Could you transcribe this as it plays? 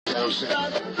You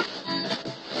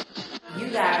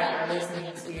guys are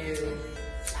listening to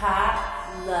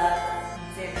Potluck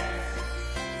Dinner.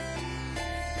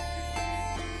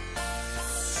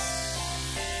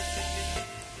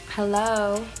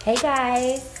 Hello. Hey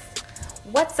guys,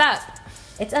 What's up?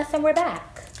 it's us and we're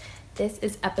back. This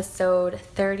is episode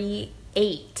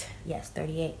 38. Yes,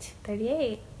 38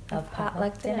 38 of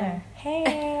Potluck Dinner.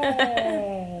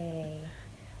 Hey,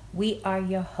 we are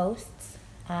your hosts.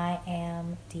 I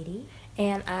am Dee Dee,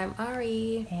 And I'm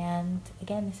Ari. and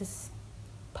again, this is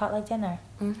Potluck Dinner.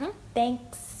 Mm-hmm.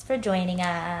 Thanks for joining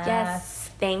us. Yes.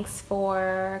 Thanks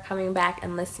for coming back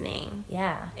and listening.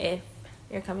 Yeah, If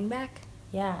you're coming back.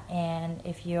 yeah, and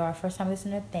if you're our first time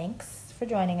listener, thanks for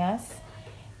joining us.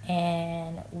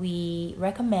 And we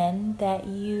recommend that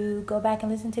you go back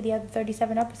and listen to the other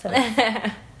 37 episodes.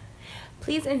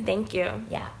 Please and thank you.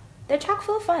 Yeah, they're chock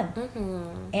full of fun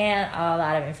Mm-hmm. and a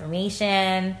lot of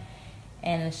information,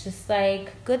 and it's just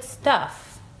like good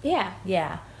stuff. Yeah.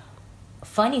 Yeah,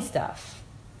 funny stuff.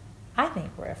 I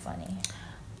think we're funny.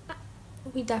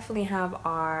 We definitely have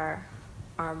our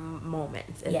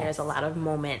moments. And Yes. there's a lot of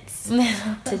moments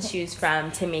to choose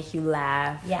from to make you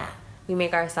laugh. Yeah, We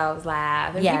make ourselves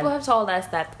laugh. And Yeah. people have told us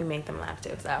that we make them laugh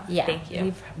too. So yeah. thank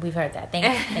you. We've heard that. Thanks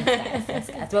guys. Thanks,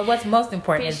 guys. But what's most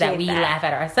important is that we Appreciate that. laugh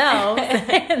at ourselves,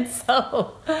 and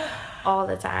so All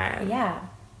the time. yeah.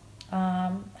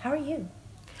 How are you?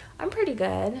 I'm pretty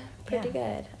good. Pretty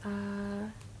Yeah.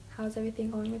 good. How's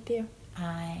everything going with you?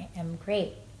 I am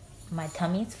great. My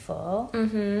tummy's full,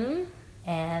 Mm-hmm.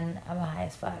 and I'm high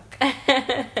as fuck.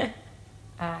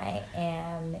 I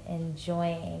am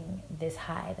enjoying this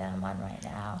high that I'm on right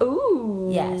now. Ooh.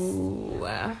 Yes.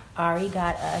 Ari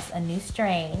got us a new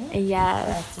strain for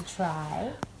Yes. us to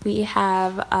try. We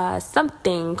have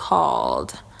something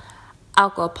called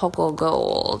Acapulco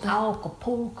Gold.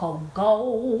 Acapulco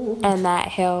Gold. And that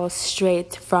hails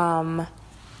straight from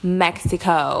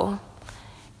Mexico.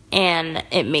 And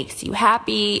it makes you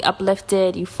happy,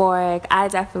 uplifted, euphoric. I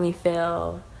definitely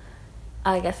feel,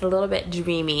 I guess, a little bit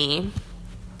dreamy,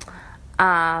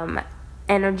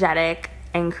 energetic,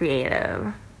 and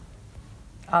creative.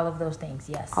 All of those things,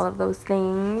 yes. All of those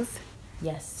things.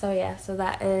 Yes. So yeah, so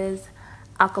that is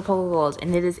Acapulco Gold,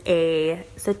 and it is a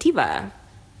sativa.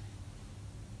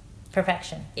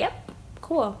 Perfection. Yep.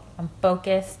 Cool. I'm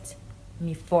focused. I'm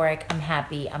euphoric. I'm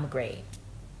happy. I'm great.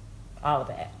 All of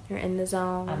it. You're in the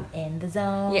zone. I'm in the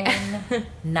zone. Yeah.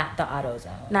 Not the auto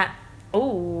zone. Not.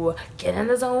 Ooh, get in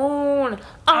the zone.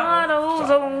 Auto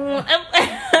zone. What?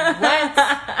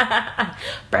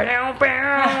 Bow,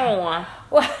 bow.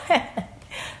 What?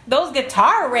 Those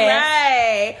guitar riffs.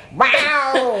 Right.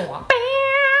 Wow.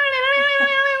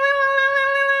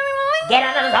 Get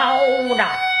in the zone.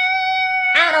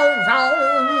 Auto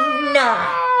zone.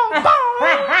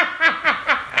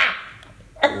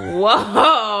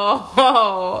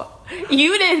 Whoa.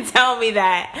 You didn't tell me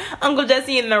that Uncle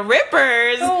Jesse and the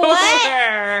Rippers What?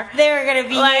 were They were gonna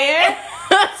be here.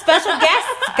 Special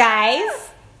guests, guys.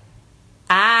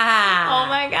 Ah. Oh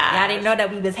my God. Y'all didn't know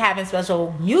that we was having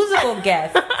special musical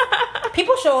guests.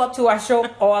 People show up to our show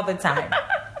all the time.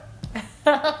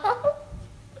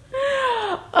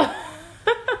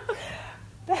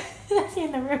 Jesse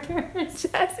and the Rippers.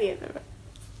 Jesse and the Rippers.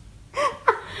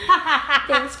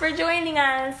 Thanks for joining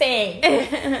us.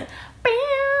 Thanks.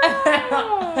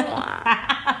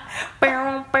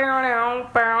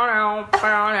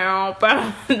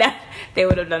 They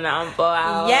would have done that on Full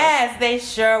House. Yes, they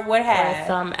sure would Or have.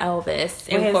 some Elvis With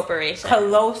his incorporation.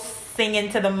 close singing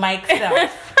to the mic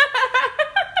stuff.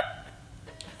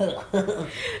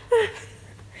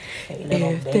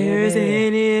 If there's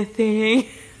anything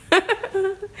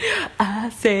I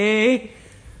say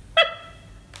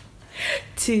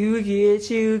to get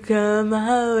you come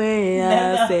my way,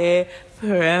 I say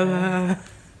forever.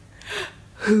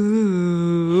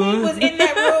 Ooh. He was in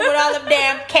that room with all them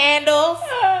damn candles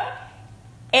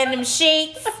and them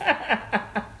sheets.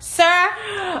 Sir,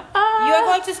 you are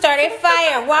going to start a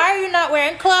fire. Why are you not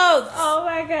wearing clothes? Oh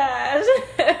my gosh.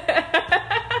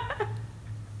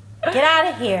 Get out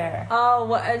of here. Oh,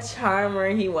 what a charmer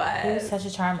he was. He was such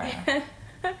a charmer. He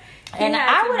And had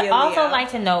I to would be a also Leo. like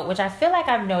to note, which I feel like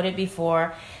I've noted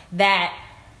before, that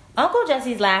Uncle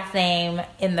Jesse's last name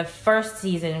in the first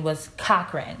season was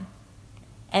Cochran.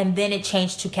 And then it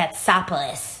changed to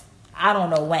Katsopoulos. I don't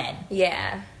know when.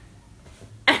 Yeah.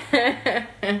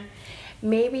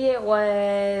 Maybe it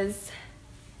was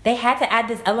They had to add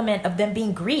this element of them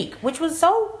being Greek, which was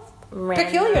so random.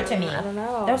 peculiar to me. I don't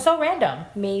know. They were so random.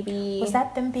 Maybe Was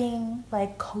that them being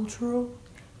like cultural?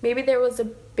 maybe there was a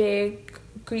big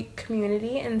Greek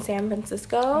community in San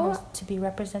Francisco. To be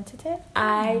representative?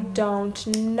 I don't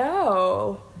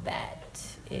know. That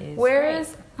is Where great.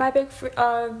 is my big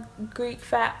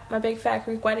fat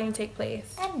Greek wedding take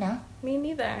place? I don't know. Me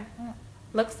neither.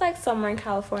 Looks like somewhere in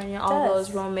California. All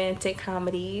those romantic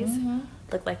comedies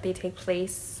look like they take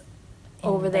place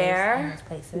over there.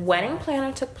 Wedding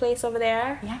Planner took place over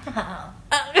there. Yeah.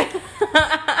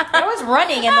 There was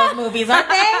running in those movies, aren't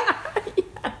they? Yeah.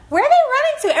 Where are they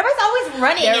running to? Everyone's always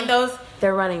running in those.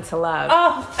 They're running to love.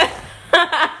 Oh.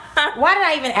 Why did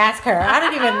I even ask her? I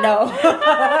didn't even know.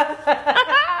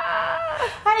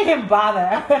 I didn't even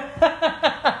bother.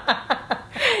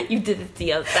 You did it to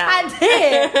yourself. I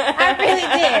did. I really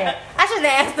did. I shouldn't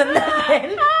have asked them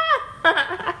nothing.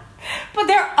 But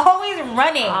they're always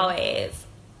running. Always.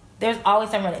 There's always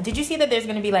some running. Did you see that there's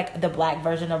going to be like the black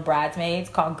version of Bridesmaids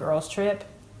called Girls Trip?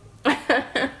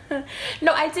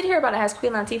 No, I did hear about it. It has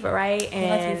Queen Latifah, right?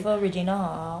 And Latifah, Regina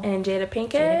Hall. And Jada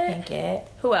Pinkett. Jada Pinkett.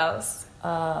 Who else?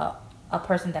 A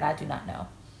person that I do not know.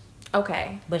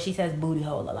 Okay. But she says booty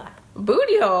hole a lot.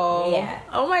 Booty hole? Yeah.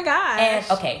 Oh my gosh. And,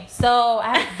 okay, so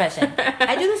I have a confession.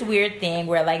 I do this weird thing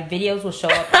where, like, videos will show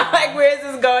up. Like, where is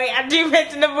this going? After you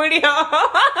mentioned the booty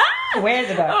hole. Where is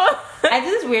it going? I do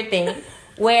this weird thing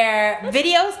where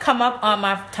videos come up on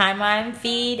my timeline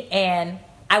feed and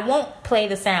I won't play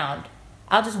the sound.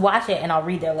 I'll just watch it and I'll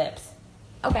read their lips.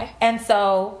 Okay. And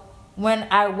so when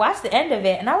I watched the end of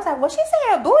it and I was like, was she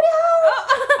saying a booty hole?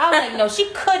 I was like, no, she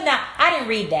could not. I didn't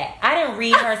read that. I didn't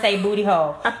read her say booty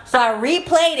hole. So I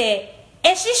replayed it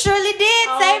and she surely did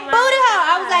say booty hole.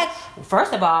 I was like,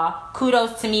 first of all,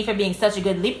 kudos to me for being such a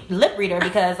good lip reader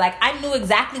because, like, I knew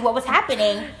exactly what was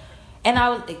happening. And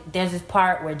there's this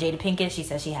part where Jada Pinkett, she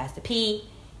says she has to pee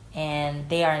and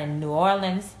they are in New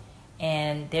Orleans.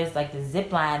 And there's like the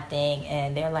zip line thing.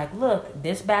 And they're like, look,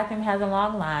 this bathroom has a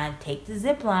long line. Take the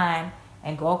zip line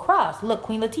and go across. Look,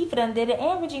 Queen Latifah done did it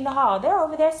and Regina Hall. They're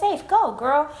over there safe. Go,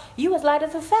 girl. You as light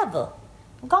as a feather.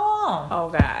 Go on. Oh,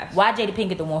 gosh. Why Jada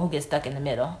Pinkett the one who gets stuck in the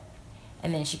middle?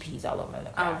 And then she pees all over the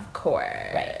ground. Of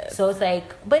course. Right. So it's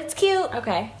like, but it's cute.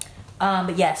 Okay.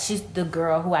 But yes, she's the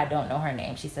girl who I don't know her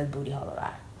name. She says booty hole a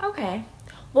lot. Okay.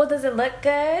 Well, does it look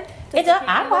good?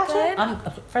 I watch it.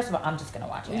 First of all, I'm just gonna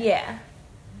watch it. Yeah.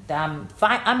 I'm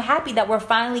fine. I'm happy that we're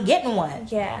finally getting one.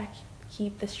 Yeah.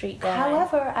 Keep the streak going.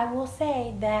 However, I will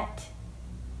say that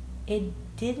it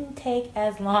didn't take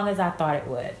as long as I thought it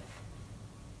would.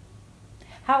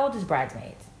 How old is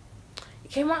Bridesmaids?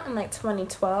 It came out in like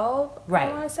 2012. Right.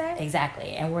 I want to say.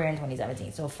 Exactly. And we're in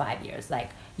 2017, so 5 years. Like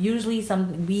usually,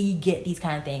 we get these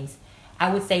kind of things.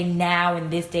 I would say now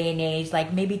in this day and age,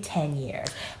 like maybe 10 years.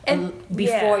 And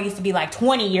before it used to be like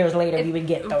 20 years later we would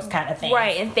get those kind of things.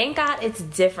 Right. And thank God it's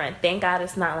different. Thank God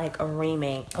it's not like a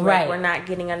remake. Right. We're not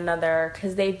getting another,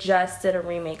 because they just did a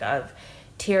remake of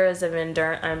Tears of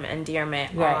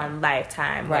Endearment on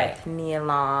Lifetime with Nia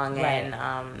Long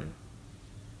and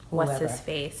what's his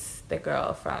face? The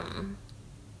girl from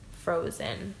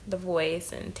Frozen, The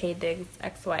Voice, and Taye Diggs'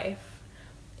 ex-wife,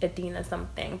 Adina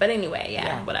something. But anyway,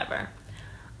 whatever.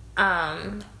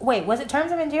 Wait, was it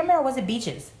Terms of Endearment or was it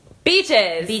Beaches?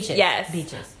 Beaches. Yes.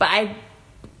 Beaches. But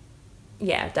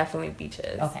definitely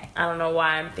Beaches. Okay. I don't know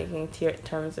why I'm thinking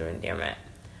Terms of Endearment.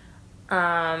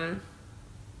 And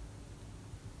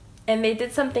they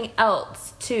did something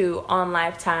else too on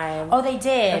Lifetime. Oh, they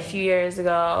did a few years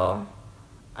ago.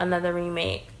 Another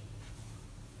remake.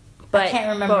 But I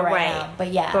can't remember now.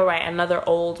 But yeah. But another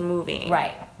old movie.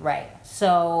 Right.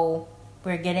 So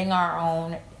we're getting our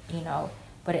own,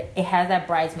 but it has that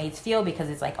Bridesmaids feel because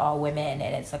it's like all women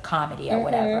and it's a comedy or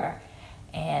whatever.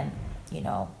 And,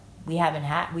 we haven't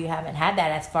had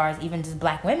that as far as even just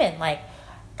black women. Like,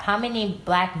 how many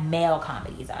black male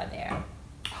comedies are there?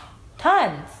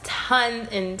 Tons.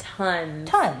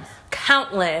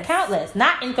 Countless.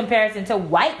 Not in comparison to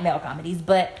white male comedies,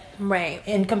 but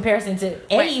in comparison to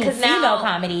any female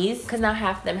comedies. Because now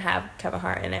half of them have Kevin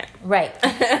Hart in it. Right.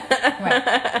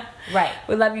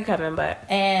 We love you, Kevin, but...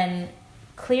 And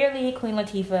clearly Queen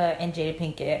Latifah and Jada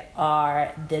Pinkett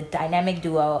are the dynamic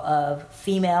duo of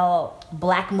female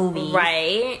black movies.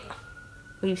 Right.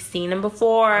 We've seen them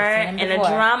before in a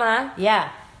drama. Yeah.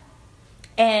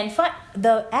 And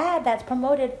the ad that's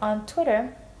promoted on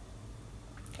Twitter,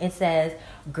 it says,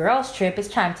 "Girls Trip, it's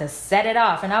time to set it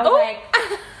off." And I was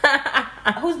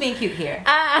like, who's being cute here?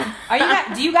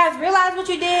 Do you guys realize what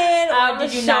you did? Or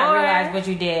did you not realize what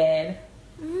you did?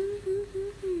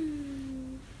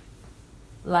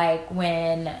 Like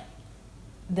when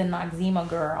the Noxzema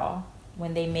girl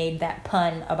when they made that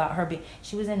pun about her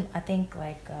she was in, I think,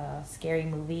 like a Scary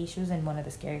Movie. She was in one of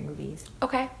the Scary Movies.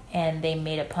 Okay. And they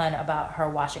made a pun about her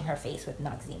washing her face with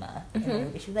Noxzema in the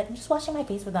movie. She was like, I'm just washing my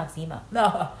face with Noxzema.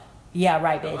 No. Yeah,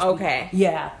 right, bitch. Okay.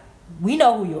 Yeah. We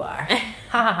know who you are. Ha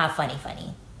ha ha,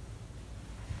 funny.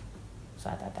 So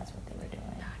I thought that's what they were doing.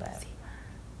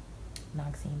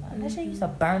 Noxzema. That shit used to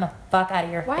burn the fuck out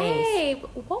of your face. Why?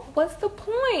 What was the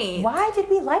point? Why did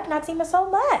we like Noxzema so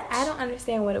much? I don't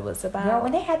understand what it was about. Girl,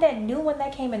 when they had that new one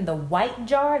that came in the white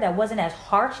jar that wasn't as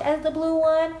harsh as the blue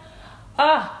one,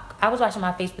 I was washing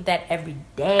my face with that every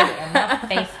day, and my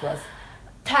face was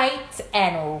tight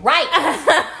and right.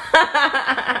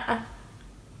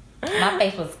 My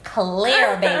face was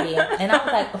clear, baby. And I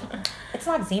was like, it's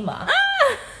Noxzema.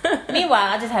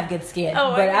 Meanwhile, I just have good skin.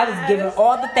 But I was giving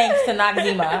all the thanks to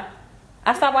Noxzema.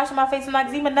 I started washing my face with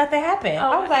Noxzema, nothing happened.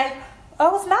 I was like,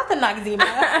 it's not the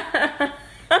Noxzema.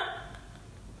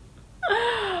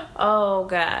 Oh,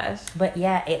 gosh. But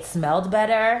yeah, it smelled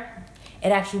better. It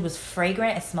actually was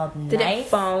fragrant. It smelled nice. Did it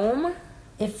foam?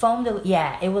 It foamed.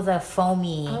 Yeah, it was a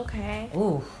foamy. Okay.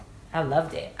 Ooh, I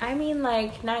loved it. I mean,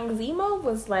 like, Noxzema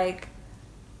was like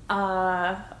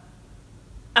a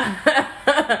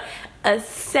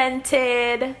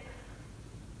scented,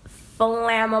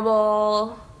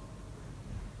 flammable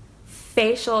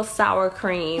facial sour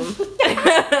cream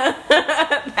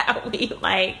that we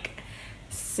like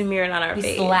smeared on our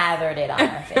face. We slathered it on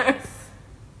our face.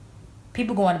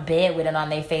 People go to bed with it on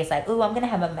their face like, ooh, I'm gonna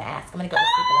have a mask. I'm gonna go to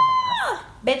sleep with a mask.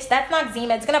 Bitch, that's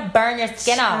Noxzema. It's gonna burn your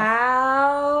skin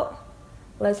off.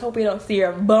 Let's hope we don't see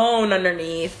your bone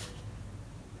underneath.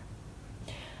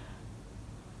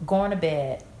 Going to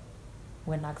bed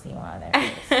with Noxzema on their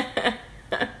face.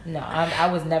 No, I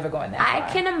was never going that far. I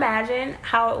can imagine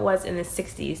how it was in the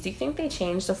 60s. Do you think they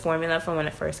changed the formula from when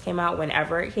it first came out,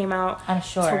 whenever it came out? I'm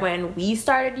sure. To when we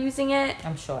started using it?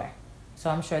 I'm sure.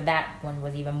 So I'm sure that one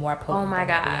was even more potent. Oh my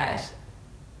gosh.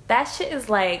 That shit is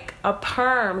like a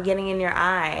perm getting in your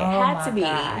eye. It had to be.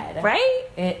 God. Right?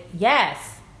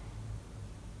 Yes.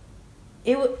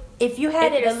 If you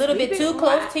had it a little bit too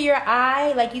close to your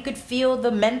eye, like you could feel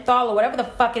the menthol or whatever the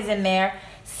fuck is in there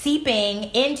seeping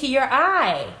into your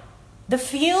eye. The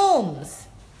fumes.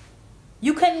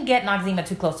 You couldn't get Noxzema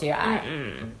too close to your eye.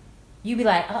 Mm-mm. You'd be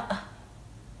like,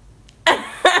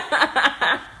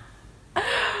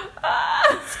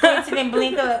 squinting and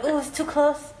blinking like, ooh, it's too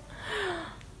close.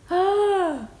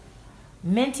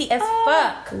 Minty as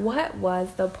fuck. What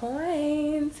was the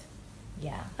point?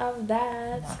 Yeah. Of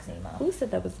that? Noxzema. Who said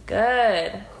that was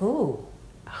good? Who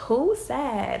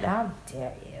said? How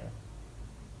dare you?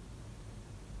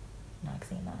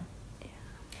 Noxzema. Yeah.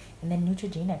 And then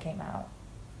Neutrogena came out.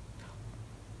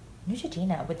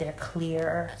 Neutrogena with their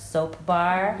clear soap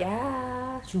bar.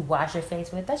 Yeah. That you wash your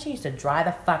face with. That shit used to dry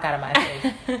the fuck out of my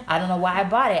face. I don't know why I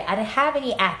bought it. I didn't have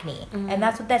any acne. Mm-hmm. And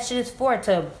that's what that shit is for,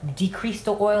 to decrease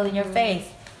the oil in your face.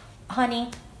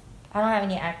 Honey, I don't have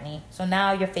any acne. So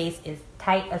now your face is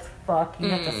tight as fuck. You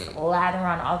have to slather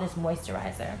on all this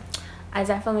moisturizer. I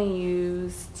definitely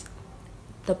used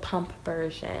the pump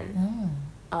version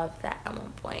of that at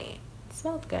one point. It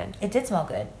smelled good. It did smell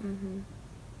good. Mm-hmm.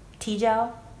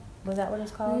 T-gel? Was that what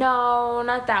it's called? No,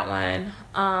 not that one.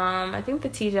 I think the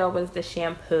T-gel was the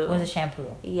shampoo. It was a shampoo.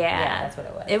 Yeah. That's what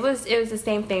it was. It was the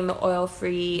same thing, the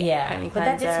oil-free honey but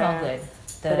that did smell good.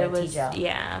 The T-gel.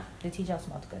 Yeah. The T-gel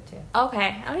smelled good too.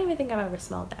 Okay. I don't even think I've ever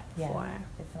smelled that before. Yeah,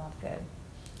 it smelled good.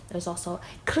 There's also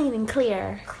clean and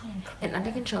clear. And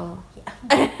under control.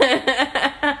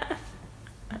 Yeah.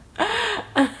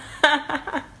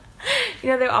 You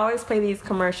know, they always play these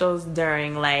commercials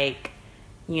during, like,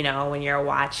 you know, when you're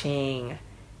watching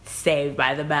Saved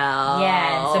by the Bell.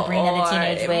 Yeah, and Sabrina the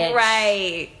Teenage Witch.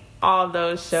 Right. All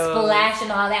those shows.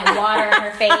 Splashing all that water in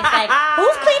her face. Like,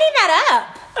 who's cleaning that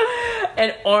up?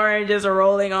 And orange is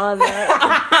rolling on the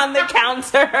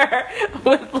counter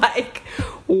with, like,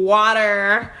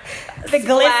 water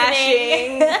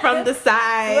splashing from the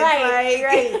side.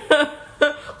 Right.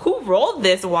 Who rolled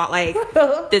this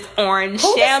this orange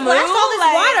Who shampoo? splashed all this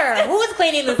water? Who is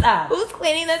cleaning this up? Who's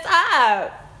cleaning this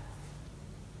up?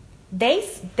 They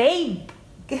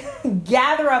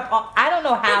gather up I don't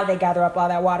know how they gather up all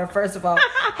that water, first of all.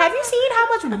 Have you seen how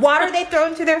much water they throw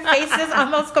into their faces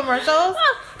on those commercials?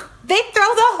 They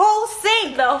throw the whole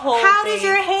sink. How does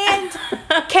your hand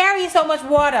carry so much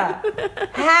water?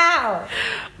 How?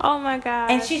 Oh my God.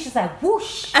 And she's just like,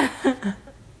 whoosh.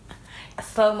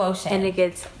 Slow motion. And it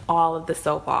gets all of the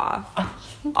soap off.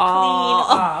 Clean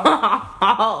off.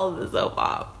 All of the soap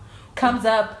off. Comes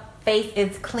up, face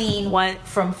is clean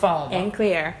from foam. And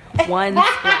clear. One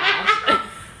splash.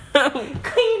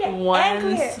 Clean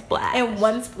one splash. In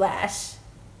one splash.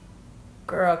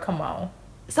 Girl, come on.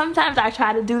 Sometimes I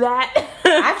try to do that.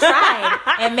 I've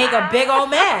tried and make a big old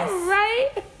mess.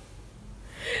 Right?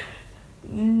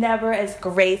 Never as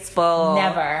graceful.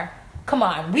 Never. Come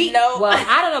on. No. Well,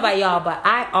 I don't know about y'all, but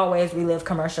I always relive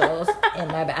commercials in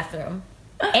my bathroom.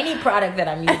 Any product that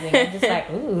I'm using, I'm just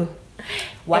like, ooh.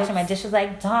 Washing my dishes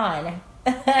like Dawn.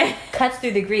 Cuts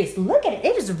through the grease. Look at it.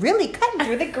 It is really cutting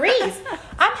through the grease.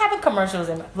 I'm having commercials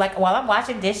in, like, while I'm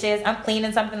washing dishes, I'm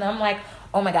cleaning something, I'm like,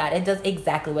 oh my God, it does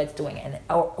exactly what it's doing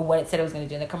or what it said it was going to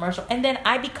do in the commercial. And then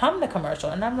I become the commercial.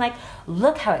 And I'm like,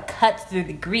 look how it cuts through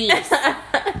the grease.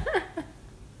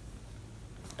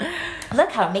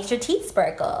 Look how it makes your teeth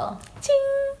sparkle.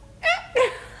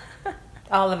 Ching.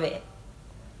 All of it.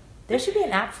 There should be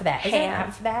an app for that. Is there an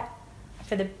app for that?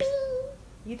 For the bing.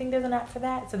 You think there's an app for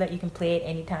that? So that you can play it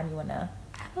anytime you want to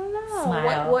I don't know.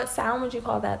 Smile. What sound would you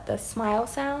call that? The smile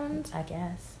sound? I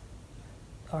guess.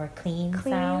 Or a clean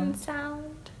Clean sound.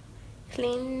 sound.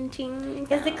 Clean, ting.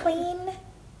 Is the clean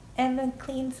and the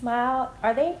clean smile,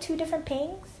 are they two different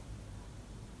pings?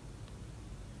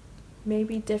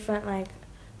 Maybe different, like,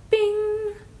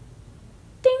 bing,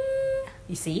 ding.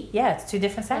 You see? Yeah, it's two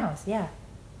different sounds. Yeah.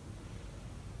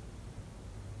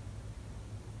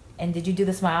 And did you do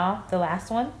the smile, the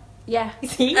last one? Yeah.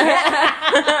 See?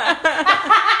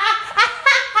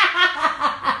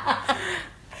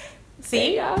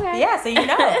 See? Okay. Yeah, so you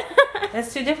know.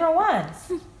 There's two different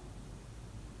ones.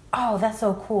 Oh, that's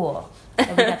so cool. That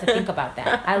we got to think about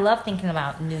that. I love thinking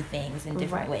about new things in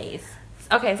different ways.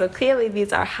 Okay, so clearly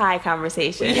these are high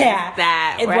conversations. Yeah.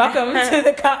 That And welcome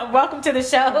to the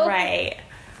show. Right.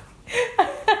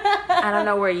 I don't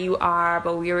know where you are,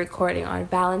 but we're recording on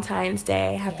Valentine's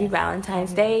Day. Happy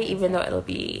Valentine's Day, even though it'll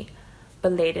be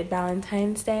belated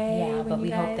Valentine's Day. Yeah, but when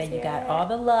we hope that you got hear all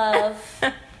the love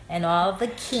and all of the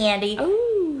candy.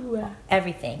 Ooh.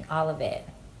 Everything, all of it.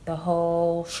 The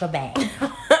whole shebang.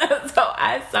 So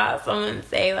I saw someone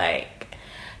say, like,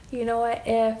 you know what,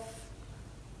 if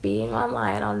being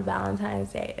online on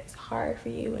Valentine's Day is hard for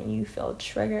you and you feel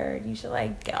triggered, you should,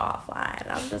 like, get offline.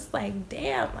 I'm just like,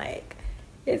 damn, like,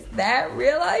 is that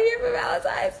real out here for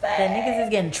Valentine's Day? The niggas is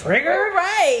getting triggered?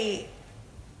 Right.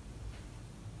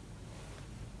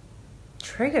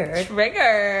 Triggered?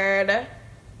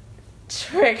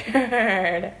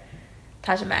 Triggered.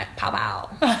 Tasha Mack, pow pow.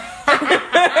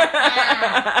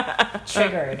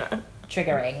 Triggering.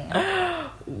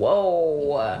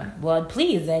 Whoa. Well,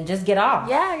 please, then just get off.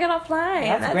 Yeah, get offline.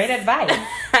 That's great advice.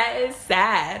 That is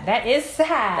sad. That is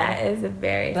sad. That is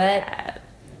very But sad.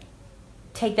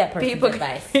 take that person's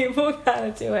advice. People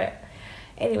gotta do it.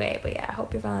 Anyway, but yeah, I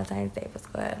hope your Valentine's Day was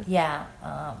good. Yeah,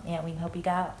 we hope you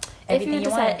got everything you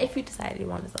want. If you decided you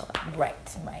wanted to celebrate. Right.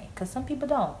 Because some people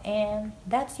don't, and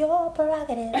that's your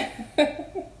prerogative.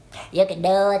 You can do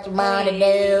what you want to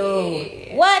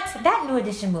do. What? That New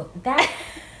Edition movie, that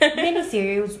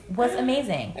miniseries was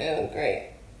amazing. It was great.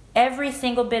 Every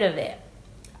single bit of it.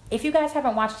 If you guys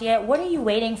haven't watched it yet, what are you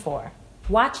waiting for?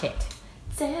 Watch it.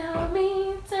 Tell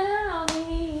me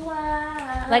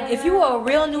why. Like, if you were a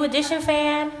real New Edition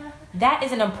fan, that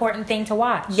is an important thing to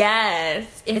watch.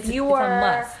 Yes. If you it's a were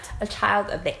must. a child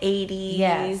of the 80s,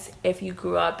 Yes. if you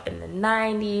grew up in the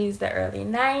 90s, the early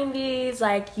 90s,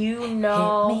 like, you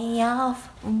know. Hit me off.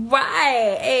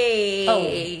 Right.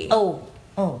 Hey. Oh.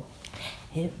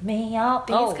 Hit me off.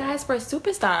 These guys were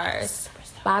superstars.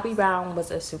 Bobby Brown was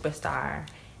a superstar,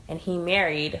 and he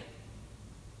married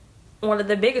one of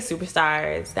the biggest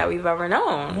superstars that we've ever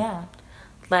known. Yeah.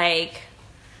 Like,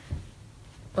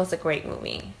 it was a great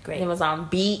movie. Great. It was on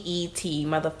BET,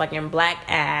 motherfucking black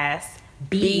ass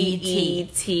BET.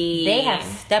 BET. They have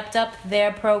stepped up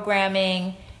their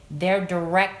programming, their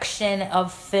direction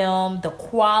of film, the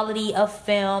quality of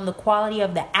film, the quality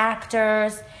of the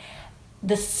actors,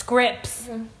 the scripts.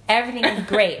 Everything is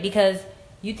great because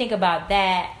you think about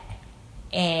that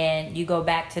and you go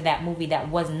back to that movie that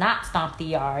was not Stomp the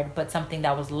Yard, but something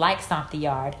that was like Stomp the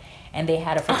Yard. And they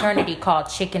had a fraternity called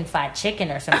Chicken Fried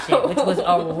Chicken or some shit, which was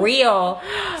a real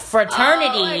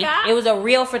fraternity. Oh my God. It was a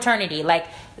real fraternity. Like,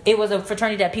 it was a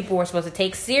fraternity that people were supposed to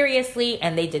take seriously,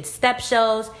 and they did step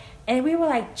shows. And we were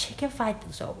like, Chicken Fried...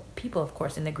 So people, of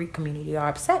course, in the Greek community are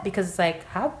upset because it's like,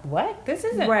 what? This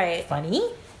isn't Right.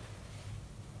 funny.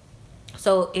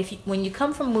 So when you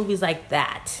come from movies like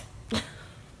that,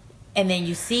 and then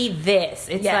you see this,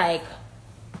 it's like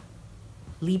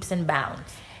leaps and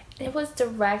bounds. It was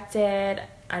directed,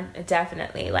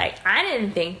 definitely. Like, I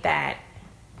didn't think that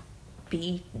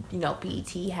BET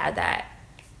had that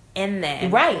in them.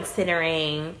 Right.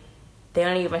 Considering they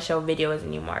don't even show videos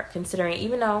anymore. Considering,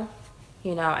 even though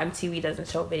You know, MTV doesn't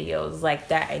show videos like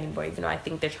that anymore, even though I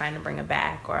think they're trying to bring it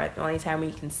back. Or the only time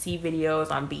we can see videos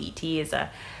on BET is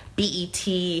a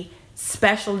BET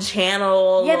special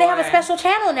channel. Yeah, they have a special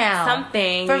channel now.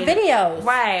 Something. For videos.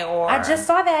 Right. Or I just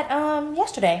saw that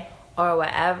yesterday. Or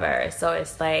whatever. So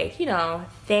it's like, you know,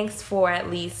 thanks for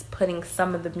at least putting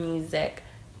some of the music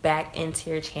back into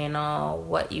your channel,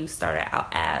 what you started out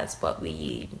as, what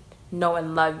we know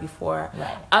and love you for.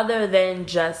 Right. Other than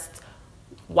just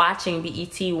watching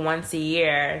BET once a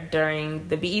year during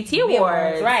the BET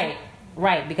Awards.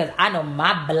 Right, because I know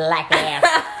my black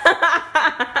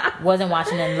ass wasn't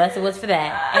watching it unless it was for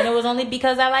that. And it was only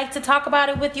because I like to talk about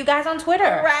it with you guys on Twitter.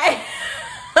 Right.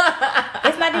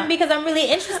 It's not even because I'm really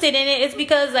interested in it. It's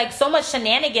because, like, so much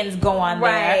shenanigans go on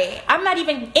there. Right. I'm not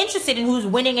even interested in who's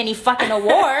winning any fucking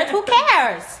awards. Who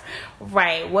cares?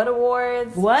 Right. What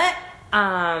awards? What?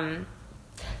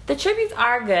 The tributes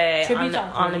are good Tributes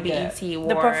on the really BET good. Awards.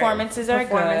 The performances are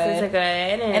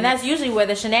good. And that's usually where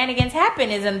the shenanigans happen,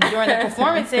 is during the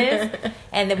performances.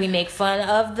 And then we make fun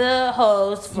of the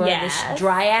host for the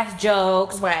dry-ass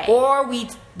jokes. Right. Or we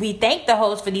thank the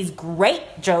host for these great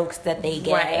jokes that they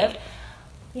give. Right.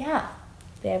 Yeah.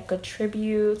 They have good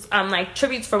tributes. Like,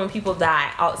 tributes for when people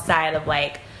die outside of,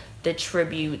 like, the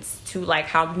tributes to, like,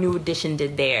 how New Edition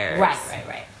did theirs.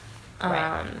 Right.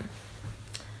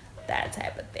 That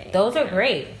type of thing. Those are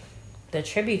great. The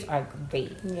tributes are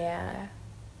great. Yeah.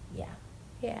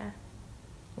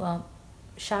 Well,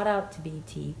 shout out to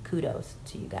BT. Kudos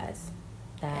to you guys.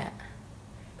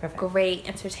 Perfect. Great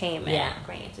entertainment. Yeah.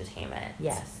 Great entertainment.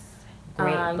 Yes.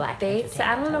 Great black entertainment.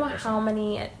 I don't know television. how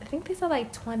many. I think they said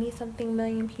like 20-something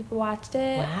million people watched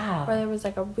it. Wow. Or there was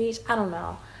like a reach. I don't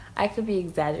know. I could be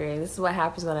exaggerating. This is what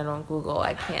happens when I don't Google.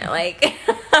 I can't like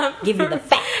give you the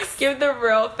facts. Give the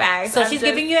real facts. So she's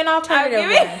giving you an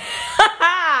alternative.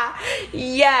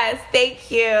 Yes, thank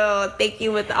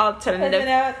you with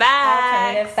alternative facts.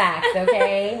 Alternative facts,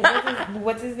 okay?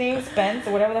 What's his name? Spence,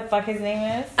 or whatever the fuck his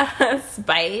name is.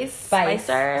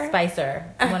 Spicer.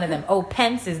 One of them. Oh,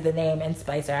 Pence is the name, and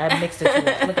Spicer. I mixed the two.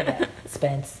 Look at that.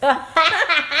 Spence.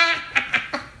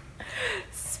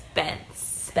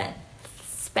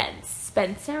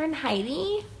 Spencer and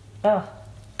Heidi. Oh.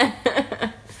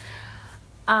 That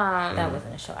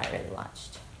wasn't a show I really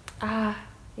watched.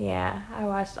 Yeah, I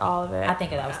watched all of it. I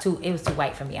think it was too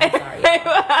white for me. I'm sorry.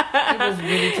 It was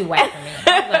really too white for me.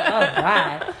 I was like, oh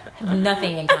God. I have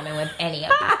nothing in common with any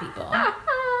of these people.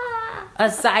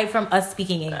 Aside from us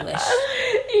speaking English.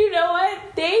 You know what?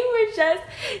 They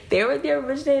were the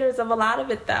originators of a lot of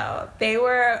it, though. They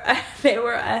were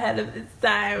ahead of its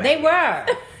time. They were.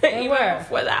 Even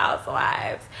before the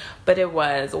Housewives. But it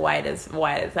was white as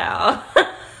hell.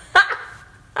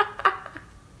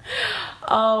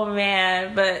 Oh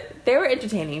man, but they were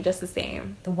entertaining just the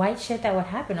same. The white shit that would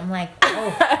happen, I'm like,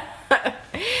 oh.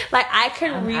 Like, I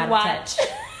could rewatch.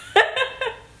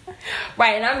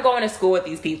 Right, and I'm going to school with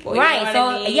these people. Right, you know so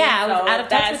what I mean? yeah, I was out of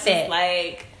touch with it.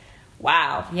 Like,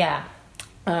 wow. Yeah.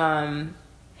 I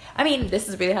mean, this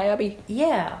is really how y'all be.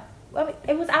 Yeah. I mean,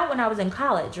 it was out when I was in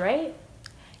college, right?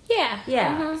 Yeah.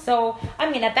 Yeah. Mm-hmm. So,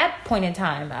 I mean, at that point in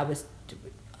time, I was,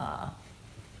 I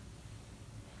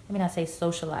say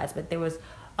socialized, but there was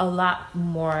a lot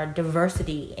more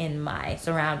diversity in my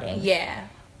surroundings. Yeah.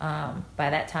 By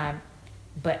that time.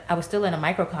 But I was still in a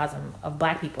microcosm of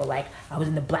black people. Like, I was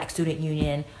in the Black Student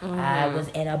Union. Mm-hmm. I was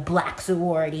in a black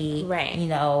sorority. Right. You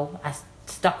know, I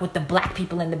stuck with the black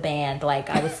people in the band. Like,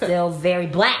 I was still very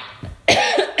black.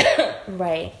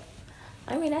 Right.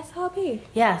 I mean, that's how it be.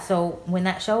 Yeah, so when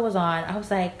that show was on, I was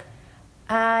like,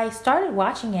 I started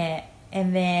watching it,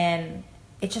 and then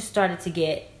it just started to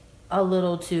get a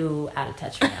little too out of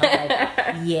touch for me. I was like,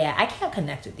 yeah, I can't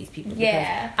connect with these people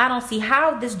because I don't see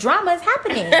how this drama is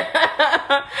happening.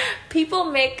 People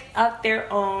make up their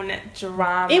own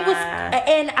drama. It was,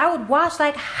 and I would watch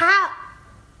like how,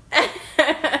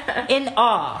 in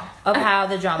awe of how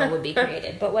the drama would be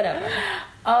created, but whatever.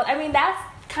 Oh, I mean, that's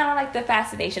kind of like the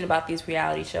fascination about these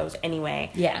reality shows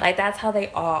anyway. Yeah. Like, that's how they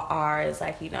all are, is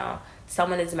like, you know,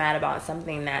 someone is mad about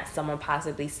something that someone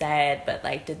possibly said, but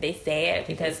like, did they say it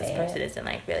because this person isn't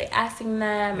like really asking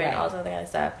them and all this other kind of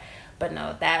stuff. But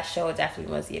no, that show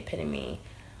definitely was the epitome.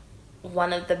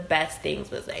 One of the best things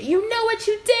was like, you know what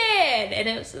you did, and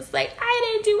it was just like,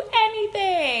 I didn't do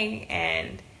anything.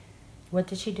 And what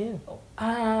did she do?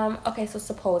 Okay, so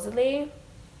supposedly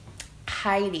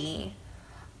Heidi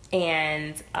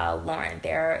and Lauren,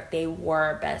 they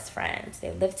were best friends.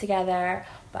 They lived together,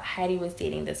 but Heidi was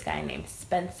dating this guy named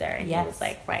Spencer, and he was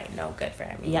like, right, no good for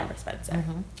him. You remember Spencer.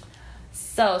 Mm-hmm.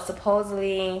 So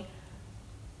supposedly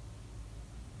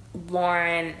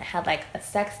Lauren had like a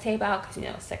sex tape out because, you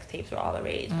know, sex tapes were all the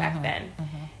rage back then.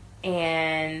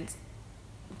 And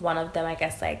one of them, I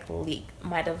guess, like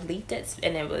might have leaked it,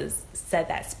 and it was said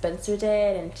that Spencer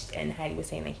did, and Heidi was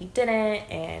saying that he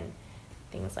didn't, and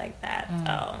things like that.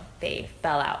 So they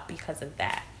fell out because of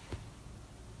that.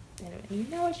 And you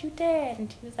know what you did,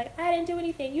 and she was like, I didn't do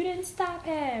anything. You didn't stop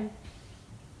him.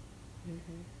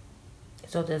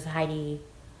 So does Heidi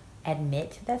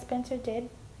admit that Spencer did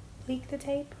leak the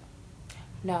tape?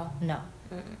 No.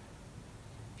 Mm-mm.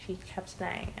 She kept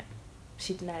denying it.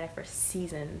 She denied it for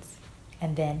seasons.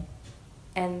 And then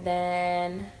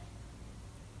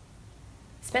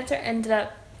Spencer ended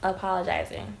up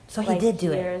apologizing. So he did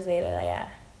do it. Years later, yeah.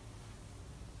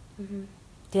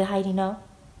 Did Heidi know?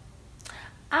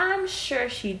 I'm sure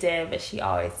she did, but she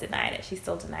always denied it. She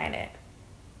still denied it.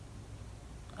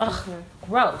 Ugh,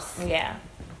 gross. Yeah.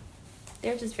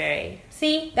 They're just very...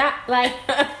 See, that, like...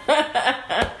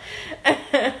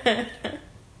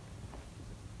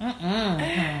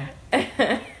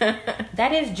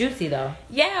 That is juicy, though.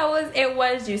 Yeah, it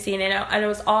was juicy, and it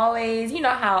was always, you know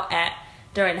how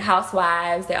during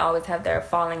Housewives they always have their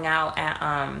falling out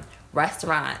at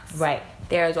restaurants, right?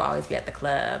 Theirs will always be at the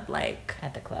club, like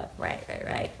at the club, right,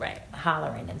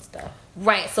 hollering and stuff,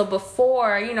 right. So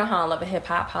before, you know how in Love and Hip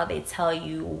Hop, how they tell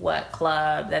you what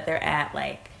club that they're at,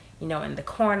 like, you know, in the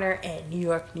corner in New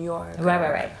York,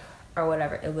 right, or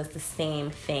whatever. It was the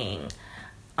same thing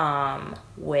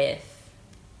with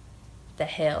the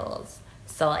Hills.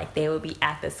 So like they would be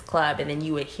at this club, and then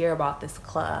you would hear about this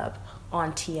club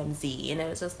on TMZ, and it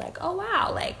was just like, oh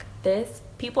wow, like this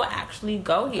people actually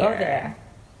go here. Go there.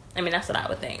 I mean, that's what I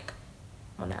would think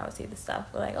when I would see the stuff.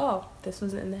 Like, oh, this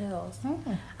was in the Hills. I don't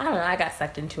know. I got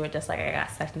sucked into it just like I got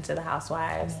sucked into the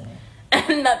Housewives.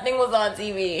 And nothing was on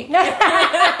TV. There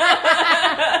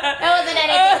wasn't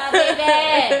anything on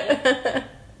TV.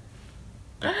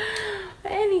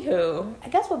 Anywho, I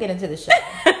guess we'll get into the show.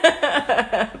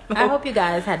 I hope you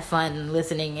guys had fun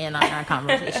listening in on our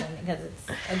conversation because it's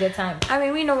a good time. I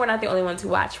mean, we know we're not the only ones who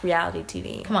watch reality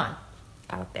TV. Come on.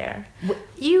 Out there.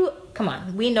 Come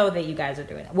on. We know that you guys are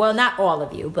doing it. Well, not all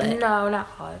of you, but... No, not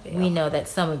all of you. We know that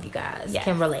some of you guys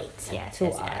can relate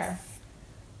to our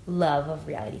love of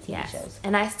reality TV shows.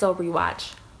 And I still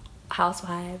rewatch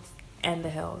Housewives and The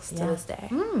Hills to this day.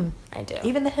 I do.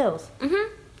 Even The Hills.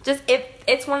 Just if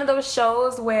it's one of those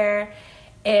shows where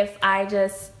if I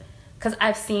just... Because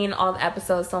I've seen all the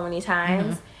episodes so many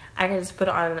times... I can just put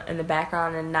it on in the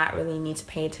background and not really need to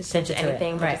pay attention to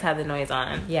anything, but just have the noise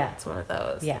on. Yeah. It's one of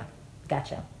those. Yeah.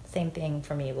 Gotcha. Same thing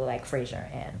for me with like Frasier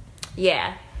and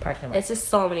Parks and Rec. It's just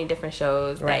so many different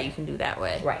shows that you can do that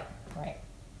with. Right.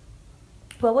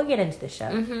 Well, we'll get into the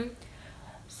show.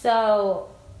 So,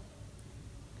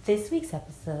 this week's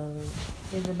episode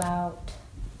is about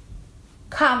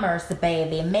commerce,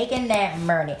 baby, making that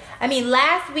money. I mean,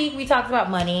 last week we talked about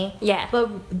money, but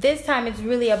this time it's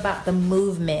really about the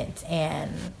movement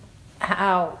and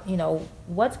how, you know,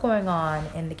 what's going on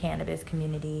in the cannabis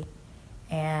community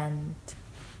and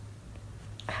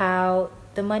how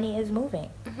the money is moving.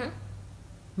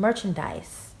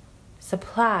 Merchandise,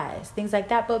 supplies, things like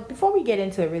that. But before we get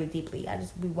into it really deeply,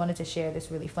 we wanted to share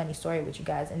this really funny story with you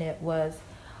guys, and it was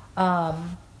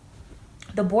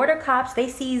the border cops, they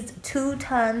seized 2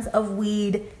 tons of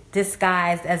weed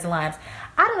disguised as limes.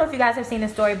 I don't know if you guys have seen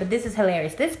this story, but this is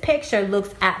hilarious. This picture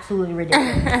looks absolutely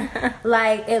ridiculous.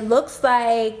 Like, it looks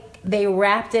like they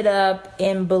wrapped it up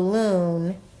in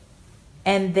balloon,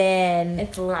 and then...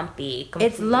 It's lumpy.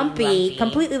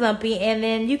 Completely lumpy, and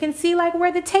then you can see, like,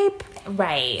 where the tape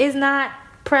is not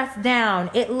pressed down.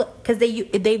 Because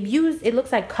they've used, it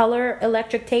looks like color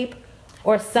electric tape,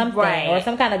 or something, or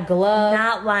some kind of glove.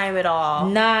 Not lime at all.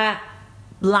 Not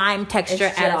lime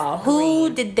texture at all.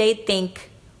 Who did they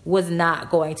think was not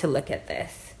going to look at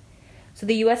this? So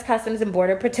the U.S. Customs and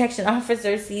Border Protection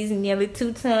officers seized nearly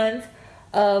 2 tons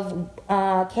of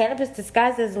cannabis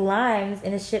disguised as limes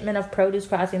in a shipment of produce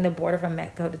crossing the border from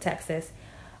Mexico to Texas.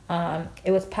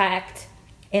 It was packed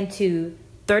into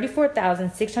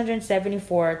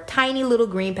 34,674 tiny little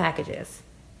green packages.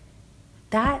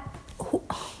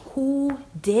 Who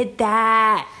did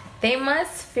that? They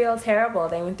must feel terrible.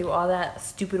 They went through all that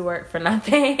stupid work for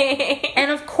nothing. And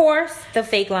of course, the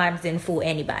fake limes didn't fool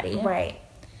anybody. Right.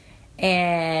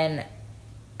 And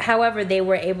however, they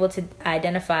were able to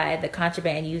identify the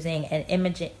contraband using an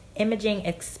imaging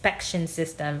inspection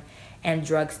system and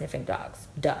drug sniffing dogs.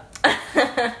 Duh.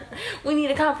 We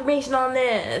need a confirmation on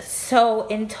this. So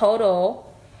in total,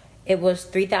 it was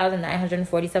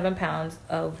 3,947 pounds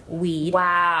of weed.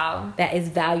 Wow. That is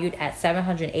valued at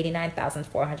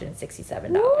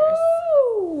 $789,467.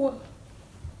 Woo!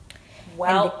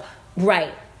 Well,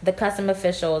 right. The custom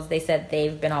officials, they said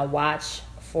they've been on watch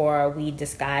for weed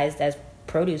disguised as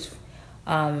produce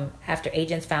after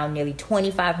agents found nearly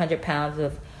 2,500 pounds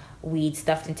of weed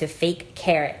stuffed into fake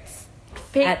carrots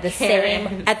at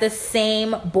the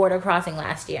same border crossing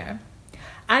last year.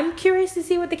 I'm curious to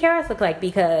see what the carrots look like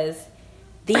because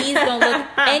these don't look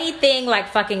anything like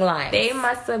fucking limes. They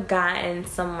must have gotten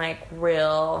some like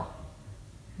real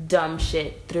dumb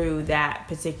shit through that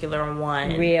particular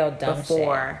one. Real dumb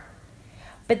before. shit.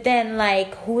 But then,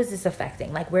 like, who is this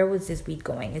affecting? Like, where was this weed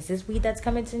going? Is this weed that's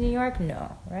coming to New York?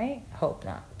 No, right? Hope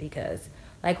not. Because,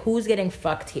 like, who's getting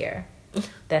fucked here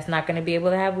that's not going to be able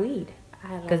to have weed?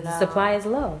 Because the supply is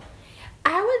low.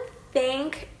 I would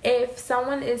think if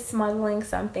someone is smuggling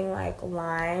something like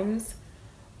limes,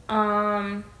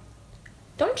 don't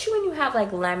you, when you have,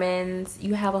 like, lemons,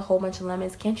 you have a whole bunch of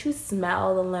lemons, can't you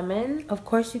smell the lemon? Of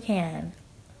course you can.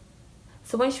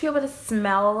 So wouldn't you be able to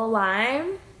smell the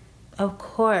lime? Of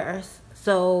course.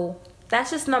 So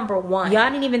that's just number one. Y'all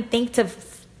didn't even think to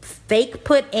fake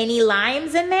put any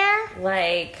limes in there?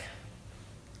 Like,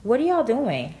 what are y'all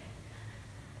doing?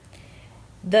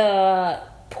 The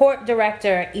port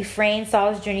director, Ephraim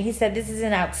Solis Jr., he said this is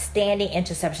an outstanding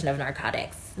interception of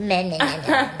narcotics.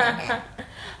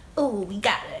 Ooh, we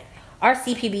got it. Our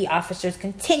CPB officers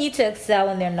continue to excel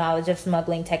in their knowledge of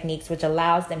smuggling techniques, which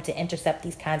allows them to intercept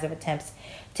these kinds of attempts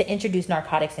to introduce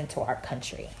narcotics into our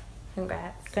country.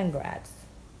 Congrats.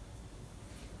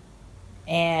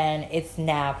 And it's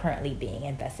now currently being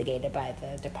investigated by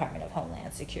the Department of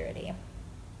Homeland Security.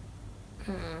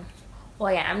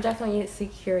 Well, yeah, I'm definitely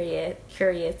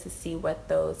curious to see what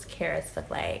those carrots look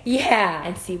like. Yeah.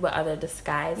 And see what other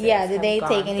disguises. Yeah, did they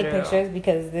take any pictures?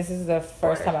 Because this is the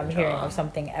first time I'm hearing of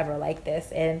something ever like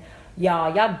this. And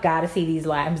y'all gotta see these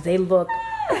limes. They don't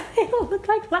look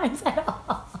like limes at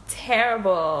all.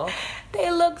 Terrible. They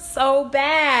look so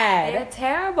bad. They're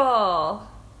terrible.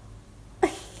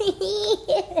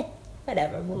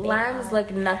 Whatever. Limes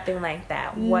look nothing like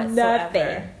that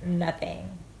whatsoever. Nothing.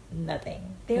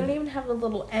 They don't even have the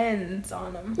little ends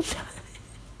on them.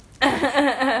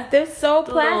 They're so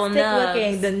plastic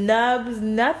looking. The nubs,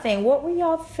 nothing. What were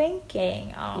y'all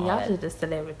thinking? Oh, y'all should just said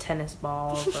they were tennis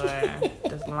balls or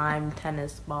just lime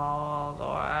tennis balls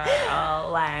or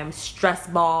lime stress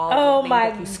balls. Oh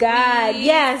my God.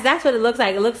 Yes, that's what it looks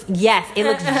like. It looks just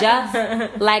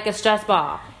like a stress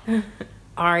ball.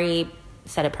 Ari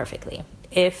said it perfectly.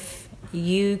 If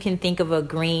you can think of a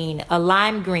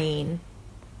lime green,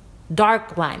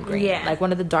 dark lime green, like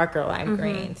one of the darker lime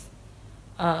greens,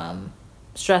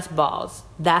 stress balls,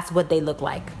 that's what they look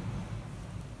like.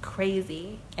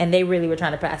 Crazy. And they really were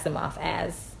trying to pass them off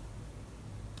as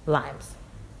limes.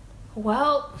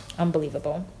 Well,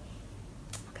 unbelievable.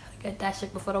 Gotta get that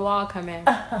shit before the wall come in.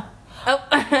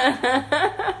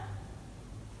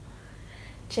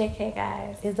 JK,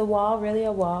 guys. Is the wall really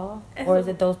a wall? Or is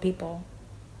it those people?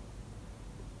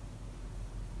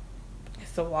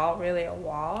 Is the wall really a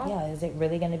wall? Yeah, is it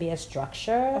really going to be a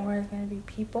structure? Or is it going to be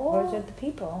people? Or is it the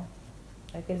people?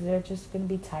 Like, is there just going to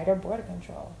be tighter border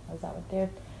control? Is that what they're...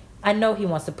 I know he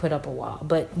wants to put up a wall,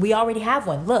 but we already have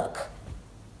one. Look.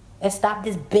 Let's stop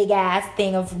this big-ass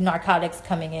thing of narcotics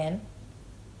coming in.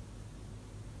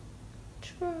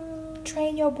 True.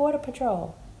 Train your border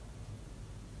patrol.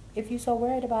 If you're so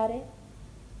worried about it.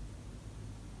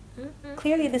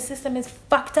 Clearly the system is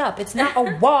fucked up. It's not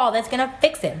a wall that's gonna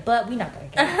fix it, but we're not gonna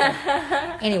get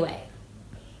it. Anyway.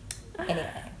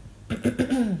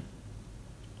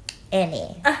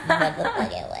 Anyway.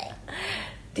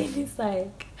 Then he's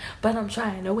like, but I'm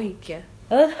trying to wake you.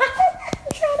 I'm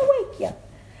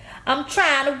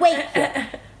trying to wake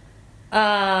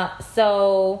you.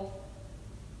 So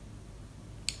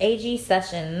AG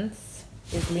Sessions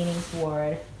is leaning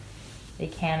toward the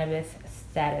cannabis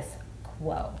status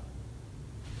quo.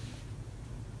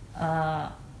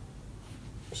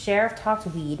 Sheriff talked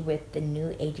weed with the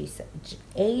new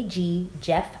AG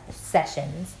Jeff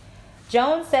Sessions.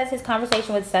 Jones says his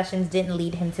conversation with Sessions didn't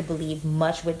lead him to believe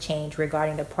much would change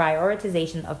regarding the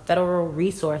prioritization of federal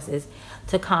resources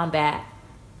to combat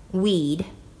weed,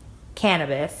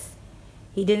 cannabis.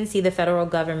 He didn't see the federal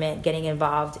government getting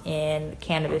involved in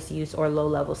cannabis use or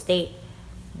low-level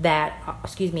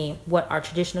what are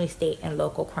traditionally state and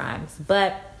local crimes.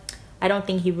 But I don't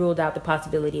think he ruled out the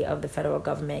possibility of the federal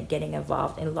government getting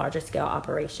involved in larger scale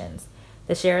operations.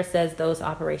 The sheriff says those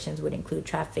operations would include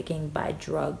trafficking by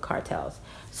drug cartels.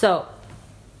 So,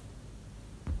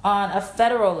 on a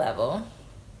federal level,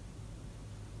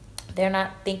 they're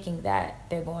not thinking that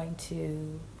they're going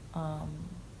to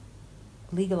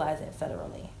legalize it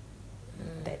federally.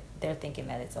 They're thinking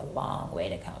that it's a long way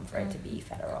to come for it to be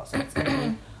federal. So it's going to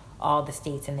be all the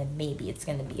states, and then maybe it's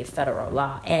going to be a federal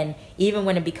law. And even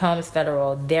when it becomes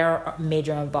federal, their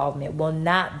major involvement will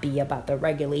not be about the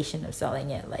regulation of selling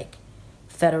it like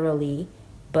federally,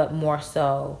 but more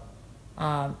so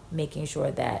making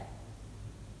sure that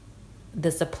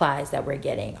the supplies that we're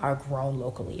getting are grown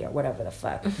locally or whatever the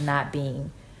fuck, not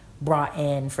being brought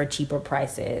in for cheaper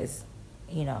prices,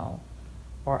 you know,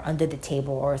 or under the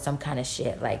table or some kind of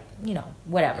shit, like, you know,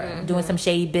 whatever, doing some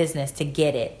shady business to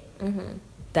get it.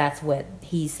 That's what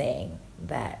he's saying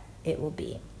that it will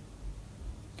be.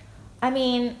 I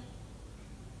mean,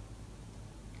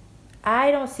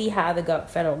 I don't see how the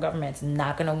federal government's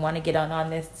not going to want to get on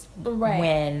this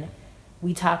when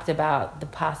we talked about the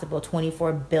possible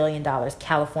 $24 billion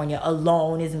California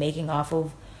alone is making off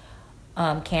of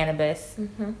cannabis.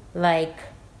 Like,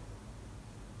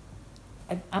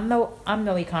 I'm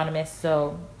no economist,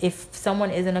 so if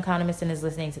someone is an economist and is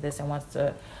listening to this and wants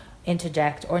to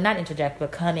interject, or not interject,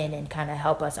 but come in and kind of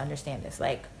help us understand this.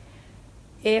 Like,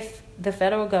 if the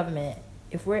federal government,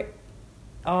 if we're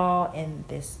all in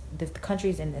this, the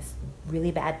country's in this really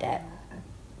bad debt,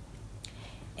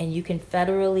 and you can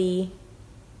federally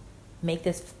make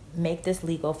this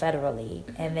legal federally,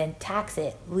 and then tax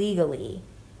it legally,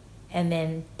 and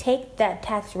then take that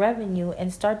tax revenue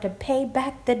and start to pay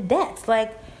back the debts.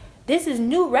 Like, this is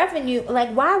new revenue. Like,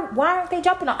 why aren't they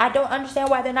jumping on? I don't understand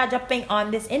why they're not jumping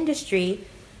on this industry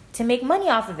to make money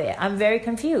off of it. I'm very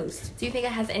confused. Do you think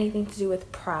it has anything to do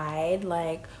with pride?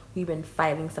 Like, we've been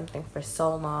fighting something for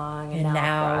so long, and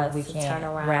now for us to turn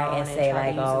around and say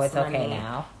like, oh, it's okay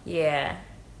now. Yeah,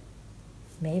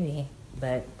 maybe,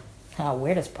 but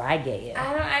where does pride get you?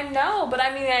 I know, but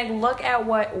I mean, like, look at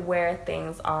where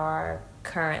things are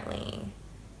currently,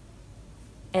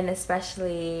 and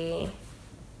especially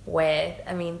with,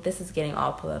 I mean, this is getting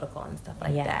all political and stuff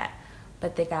like that,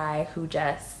 but the guy who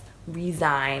just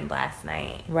resigned last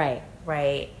night, right,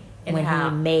 and when he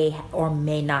may or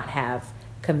may not have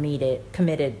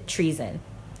committed treason,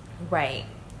 right.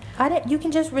 You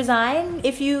can just resign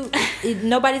if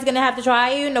nobody's gonna have to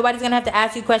try you. Nobody's gonna have to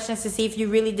ask you questions to see if you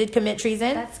really did commit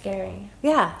treason. That's scary.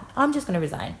 Yeah, I'm just gonna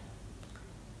resign.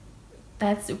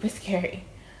 That's super scary.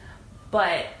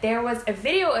 But there was a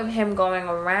video of him going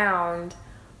around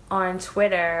on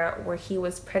Twitter where he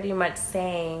was pretty much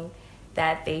saying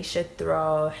that they should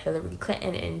throw Hillary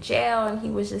Clinton in jail, and he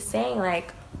was just saying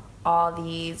like all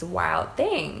these wild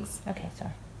things. Okay,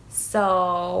 sorry.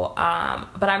 So,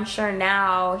 but I'm sure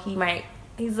now he's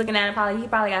looking at it, he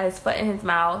probably got his foot in his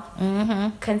mouth,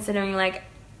 considering like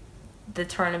the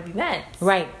turn of events.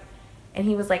 Right. And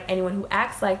he was like, anyone who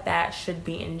acts like that should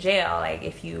be in jail. Like,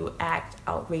 if you act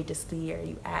outrageously or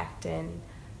you act in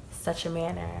such a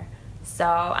manner. So,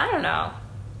 I don't know.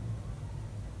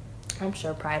 I'm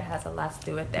sure pride has a lot to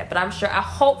do with that. But I'm sure,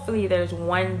 hopefully there's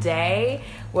one day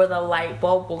where the light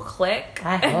bulb will click.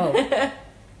 I hope.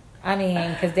 I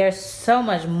mean, because there's so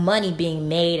much money being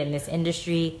made in this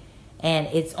industry, and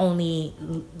it's only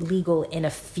legal in a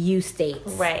few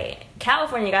states. Right.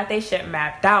 California got their shit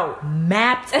mapped out.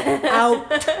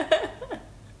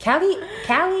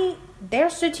 Cali, they're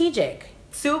strategic.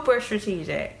 Super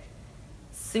strategic.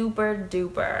 Super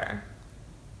duper.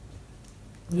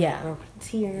 Yeah. We're gonna put this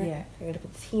here. Yeah. We're gonna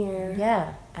put this here.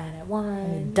 Yeah. Add at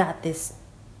one. Dot this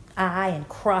I and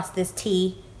cross this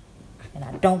T. And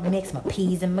I don't mix my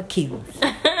P's and my Q's.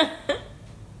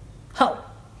 Ho!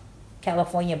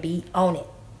 California be on it.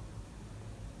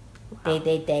 Wow.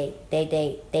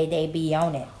 They be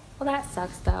on it. Well, that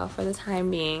sucks though for the time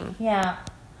being. Yeah.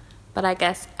 But I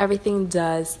guess everything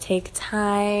does take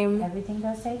time. Everything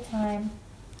does take time.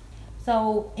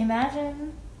 So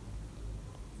imagine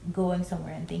going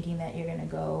somewhere and thinking that you're gonna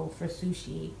go for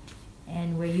sushi,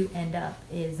 and where you end up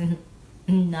is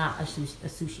not a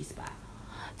sushi spot.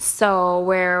 So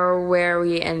where are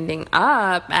we ending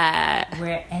up at?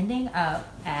 We're ending up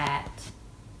at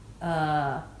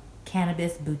a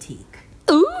cannabis boutique.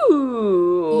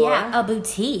 Ooh. Yeah, a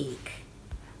boutique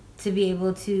to be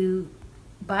able to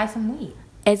buy some weed.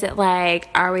 Is it like,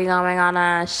 are we going on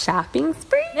a shopping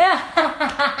spree?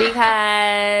 Yeah.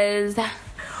 Because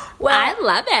I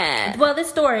love it. Well, this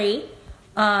story,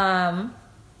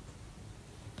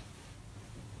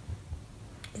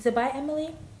 is it by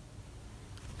Emily?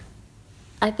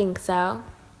 I think so.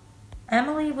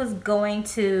 Emily was going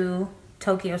to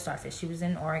Tokyo Starfish. She was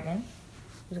in Oregon.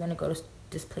 She was going to go to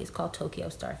this place called Tokyo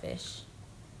Starfish.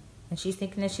 And she's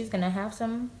thinking that she's going to have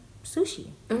some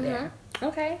sushi there.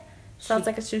 Okay. Sounds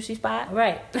like a sushi spot.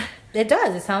 Right. It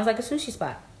does. It sounds like a sushi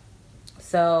spot.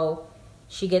 So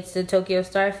she gets to Tokyo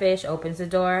Starfish, opens the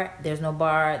door. There's no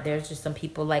bar. There's just some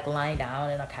people like lying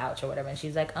down on a couch or whatever. And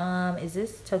she's like, is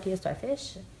this Tokyo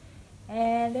Starfish?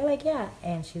 And they're like, yeah.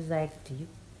 And she's like, do you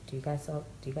guys sell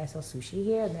sushi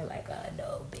here? And they're like,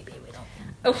 no, baby, we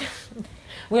don't.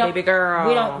 Baby girl,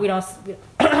 we don't we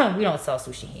don't sell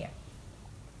sushi here.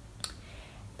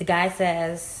 The guy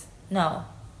says, no,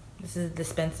 this is a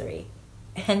dispensary.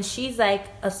 And she's like,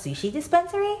 a sushi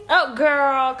dispensary? Oh,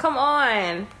 girl, come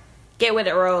on. Get with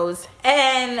it, Rose.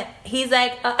 And he's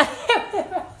like,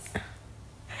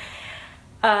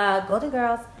 Golden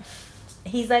Girls.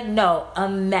 He's like, no, a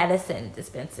medicine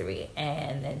dispensary.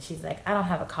 And then she's like, I don't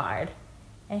have a card.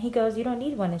 And he goes, you don't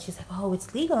need one. And she's like, oh,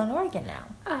 it's legal in Oregon now.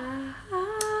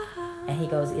 And he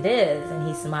goes, it is. And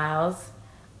he smiles,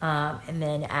 and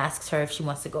then asks her if she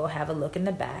wants to go have a look in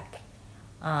the back.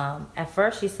 At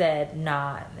first she said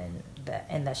nah,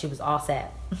 and that she was all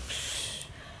set.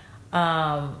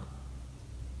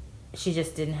 She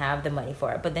just didn't have the money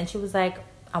for it. But then she was like,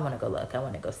 I want to go look. I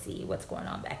want to go see what's going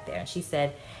on back there. And she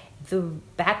said the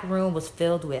back room was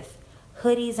filled with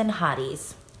hoodies and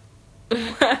hotties.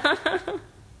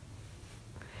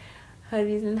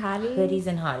 Hoodies and hotties? Hoodies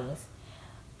and hotties.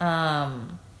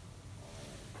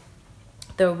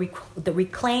 The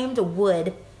reclaimed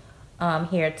wood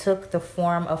here took the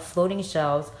form of floating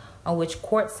shelves on which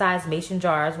quart-sized mason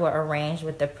jars were arranged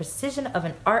with the precision of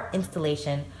an art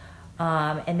installation.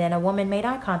 And then a woman made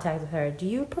eye contact with her. Do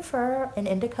you prefer an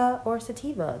indica or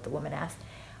sativa? The woman asked.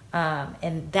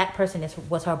 And that person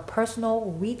was her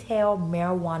personal retail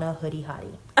marijuana hoodie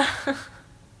hottie.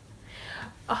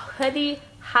 A hoodie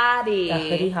hottie. A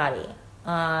hoodie hottie.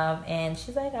 And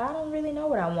she's like, I don't really know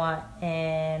what I want.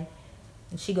 And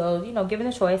she goes, given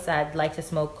the choice, I'd like to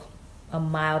smoke a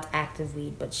mild active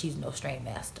weed, but she's no strain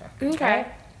master. Okay.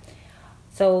 Right?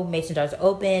 So mason jars are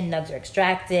open, nugs are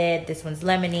extracted. This one's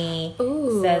lemony.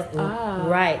 Ooh. Says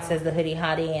the hoodie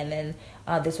hottie. And then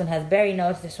this one has berry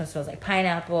notes. This one smells like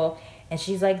pineapple. And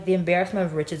she's like, the embarrassment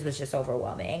of riches was just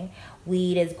overwhelming.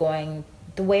 Weed is going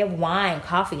the way of wine,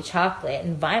 coffee, chocolate,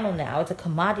 and vinyl now. It's a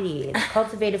commodity. It's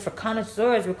cultivated for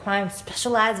connoisseurs requiring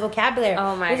specialized vocabulary.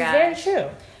 Oh my gosh. Which is very true.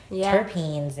 Yeah.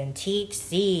 Terpenes and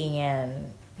THC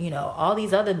and, all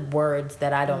these other words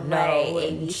that I don't know.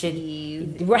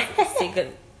 ABCs. Right.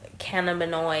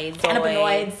 Cannabinoids.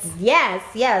 Cannabinoids.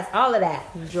 Yes, all of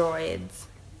that. Droids.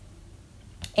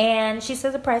 And she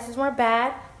says the prices weren't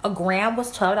bad. A gram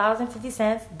was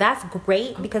 $12.50. That's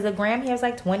great because a gram here is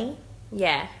like 20.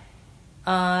 Yeah.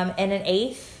 And an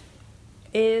eighth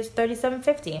is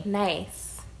 $37.50.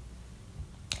 Nice.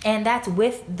 And that's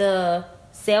with the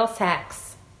sales tax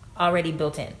already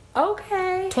built in.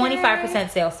 Okay. 25%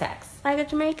 sales tax. Like a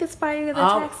Jamaican spot, you get the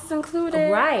taxes included.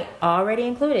 Right. Already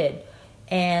included.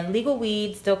 And legal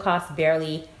weed still costs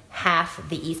barely half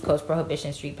the East Coast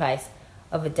Prohibition Street price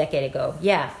of a decade ago.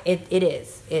 Yeah, it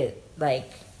is. Like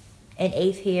an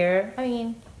eighth here. I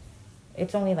mean,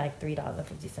 it's only like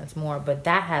 $3.50 more, but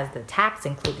that has the tax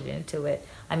included into it.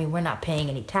 I mean, we're not paying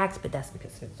any tax, but that's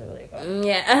because it's illegal.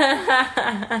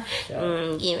 Yeah.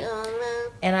 So,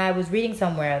 and I was reading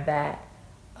somewhere that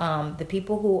the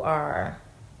people who are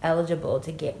eligible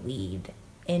to get weed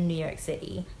in New York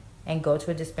City and go to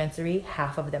a dispensary,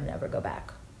 half of them never go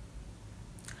back.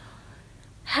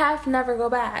 Half never go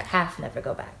back. Half never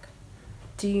go back.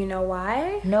 Do you know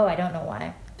why? No, I don't know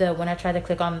why. When I tried to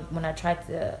click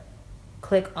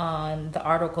on the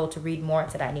article to read more,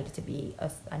 it said I needed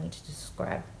to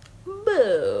subscribe.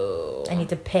 Boo. I need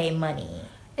to pay money.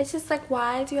 It's just like,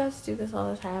 why do you have to do this all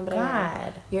the time? But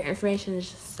God. Your information is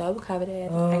just so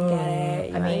coveted. I get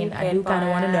it. I mean, I do kind of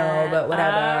want to know, but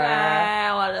whatever.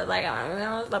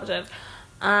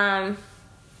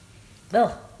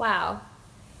 Ugh. Wow.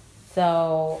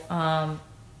 So,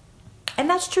 and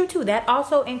that's true too. That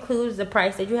also includes the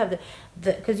price that you have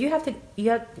because you have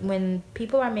when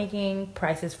people are making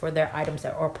prices for their items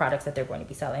or products that they're going to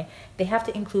be selling, they have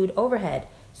to include overhead.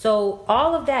 So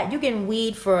all of that, you can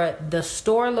weed for the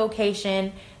store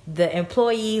location, the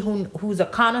employee who's a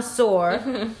connoisseur.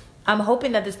 Mm-hmm. I'm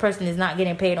hoping that this person is not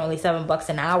getting paid only $7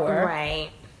 an hour.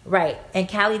 Right. And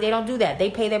Cali, they don't do that.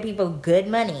 They pay their people good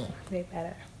money. They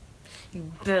better. You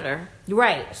better.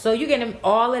 Right. So you get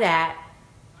all of that.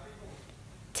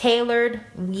 Tailored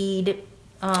weed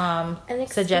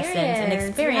suggestions and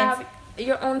experience. You have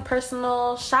your own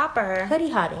personal shopper. Hoodie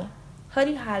hottie,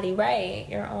 right.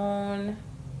 Your own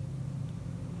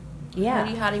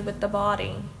hoodie hottie with the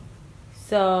body.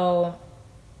 So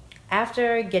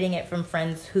after getting it from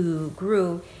friends who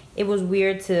grew, it was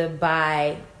weird to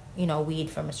buy, weed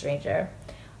from a stranger.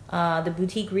 The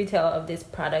boutique retail of this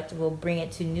product will bring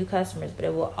it to new customers, but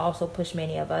it will also push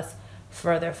many of us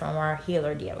further from our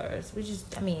healer dealers, which is,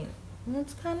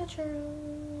 it's kind of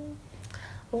true.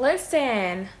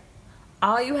 Listen,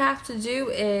 all you have to do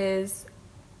is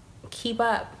keep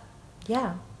up.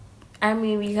 Yeah. I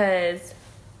mean, because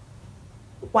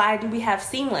why do we have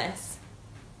Seamless?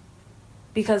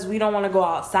 Because we don't want to go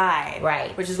outside.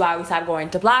 Right. Which is why we stopped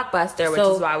going to Blockbuster, which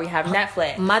is why we have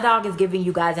Netflix. My dog is giving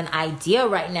you guys an idea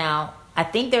right now. I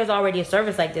think there's already a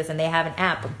service like this and they have an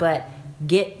app, but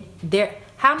get there.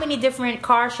 How many different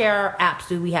car share apps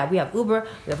do we have? We have Uber,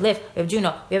 we have Lyft, we have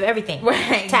Juno, we have everything.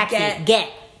 Right. Taxi,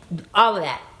 Get, all of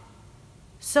that.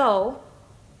 So,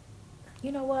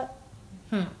 you know what?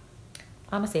 I'm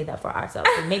going to save that for ourselves.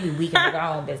 So maybe we can make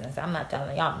our own business. I'm not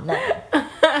telling y'all nothing.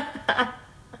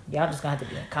 Y'all just going to have to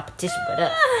be in competition with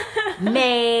us.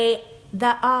 May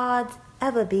the odds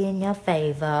ever be in your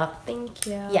favor. Thank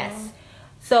you. Yes.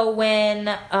 So when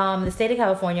the state of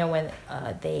California, when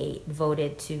they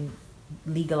voted to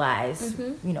legalize,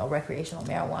 recreational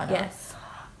marijuana.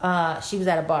 Yes. She was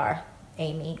at a bar,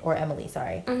 Emily,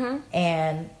 sorry.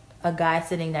 And a guy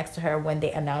sitting next to her, when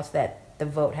they announced that the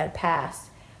vote had passed,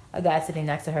 a guy sitting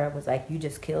next to her was like, "You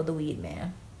just killed the weed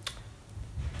man."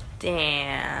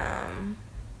 Damn.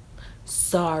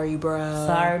 Sorry, bro.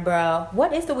 Sorry, bro.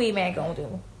 What is the weed man gonna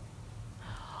do?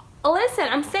 Listen,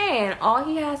 I'm saying all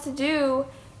he has to do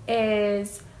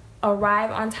is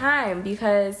arrive on time,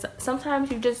 because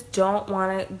sometimes you just don't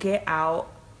want to get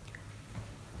out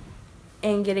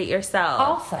and get it yourself.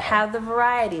 Also, have the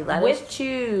variety. Let us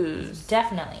choose.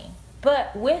 Definitely.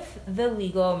 But with the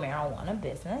legal marijuana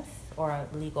business, or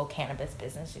legal cannabis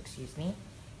business, excuse me,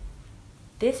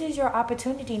 this is your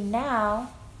opportunity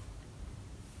now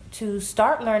to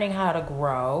start learning how to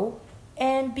grow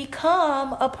and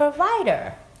become a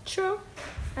provider. True.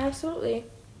 Absolutely.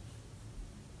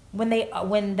 When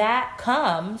that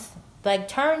comes,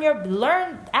 like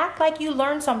act like you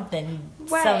learned something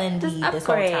selling Just weed this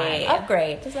whole time.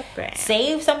 Upgrade. Just upgrade.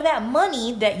 Save some of that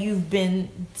money that you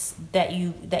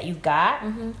got,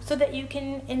 so that you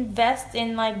can invest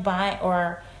in like buying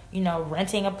or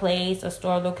renting a place, a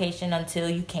store location until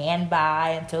you can buy,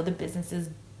 until the business is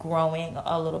growing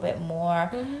a little bit more.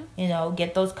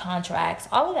 Get those contracts,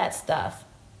 all of that stuff.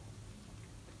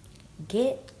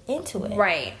 Get into it.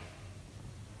 Right.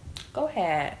 Go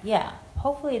ahead. Yeah.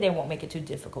 Hopefully they won't make it too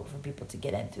difficult for people to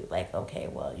get into. Like, okay,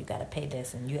 well, you got to pay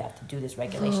this and you have to do this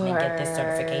regulation and get this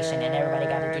certification and everybody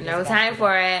got to do this. No time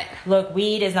for it. Look,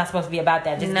 weed is not supposed to be about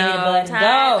that. Just give me the bud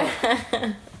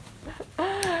and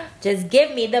go. Just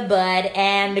give me the bud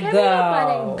and go. Give me the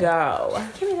bud and go.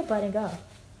 Give me the bud and go.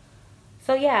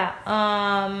 So, yeah,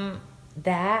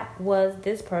 that was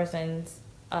this person's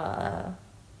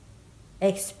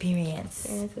experience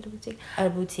at a boutique. At a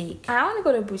boutique. I want to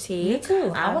go to a boutique. Me too.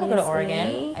 Obviously. I want to go to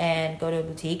Oregon and go to a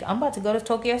boutique. I'm about to go to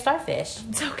Tokyo Starfish.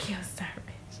 Tokyo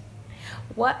Starfish.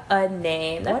 What a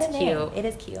name. That's what a cute. Name. It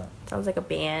is cute. Sounds like a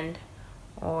band,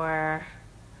 or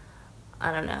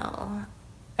I don't know,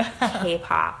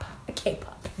 K-pop.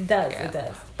 K-pop. It does. Yeah. It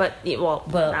does. But well,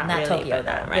 not really, Tokyo but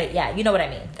though. Right? But yeah, you know what I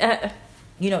mean.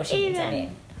 You know what she means. I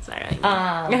mean. Sorry.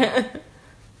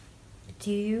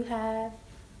 Do you have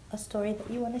a story that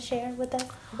you want to share with us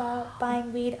about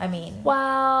buying weed? I mean,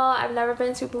 well, I've never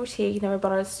been to a boutique, never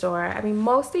bought at a store. I mean,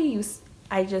 mostly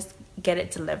I just get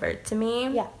it delivered to me.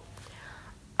 Yeah.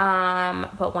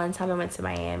 But one time I went to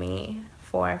Miami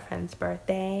for a friend's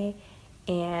birthday,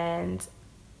 and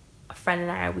a friend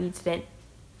and I, we didn't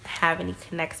have any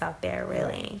connects out there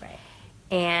really. Right.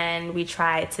 And we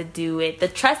tried to do it the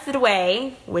trusted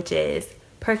way, which is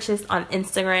purchase on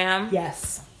Instagram.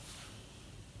 Yes.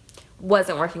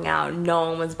 Wasn't working out. No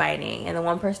one was biting. And the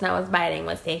one person that was biting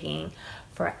was taking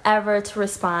forever to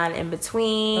respond in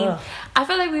between. Ugh. I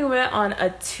feel like we went on a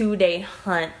 2-day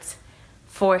hunt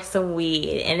for some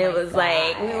weed. And it was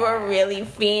like, we were really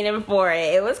fiending for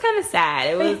it. It was kind of sad.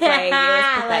 It was like, it was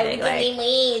pathetic.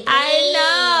 weed. I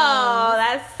know.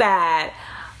 That's sad.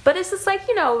 But it's just like,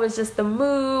 it was just the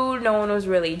mood. No one was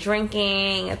really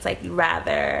drinking. It's like you'd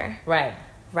rather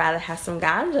have some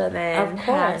ganja than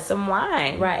have some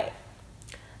wine. Right.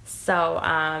 So,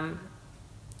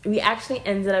 we actually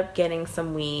ended up getting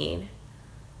some weed,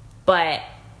 but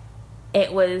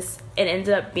it ended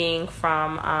up being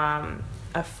from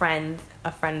a friend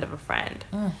of a friend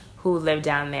who lived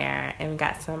down there, and we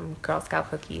got some Girl Scout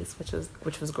cookies, which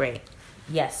was great.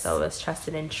 Yes. So it was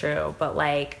trusted and true, but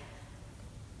like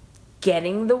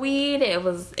getting the weed, it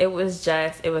was such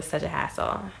a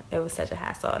hassle. It was such a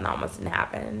hassle, and almost didn't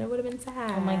happen. It would have been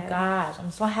sad. Oh my gosh, I'm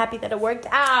so happy that it worked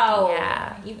out.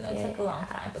 Yeah. Even though it took a long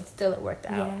time, but still it worked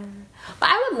out. Yeah. But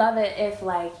I would love it if,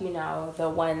 like, the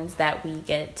ones that we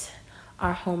get,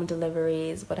 our home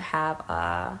deliveries, would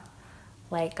have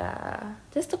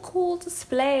just a cool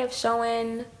display of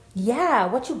showing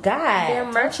what you got, their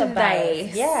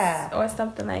merchandise, or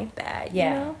something like that.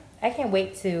 Yeah. You know? I can't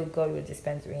wait to go to a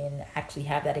dispensary and actually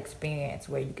have that experience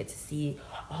where you get to see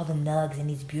all the nugs in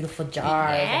these beautiful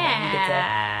jars, and then you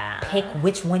get to pick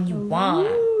which one you want,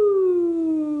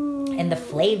 and the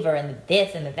flavor and the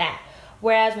this and the that.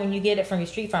 Whereas when you get it from your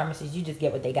street pharmacies, you just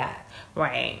get what they got.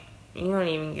 Right. You don't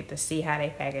even get to see how they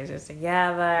package it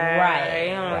together. Right.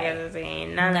 You don't get to see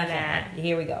none of that.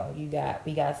 Here we go.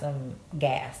 We got some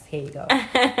gas. Here you go.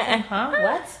 Huh?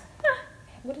 What?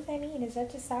 What does that mean? Is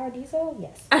that just sour diesel?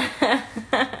 Yes.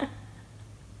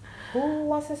 Who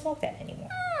wants to smoke that anymore?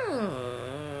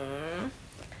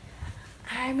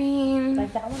 I mean,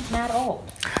 Like, that one's not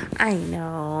old. I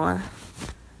know.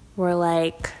 We're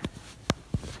like,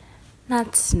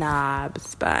 not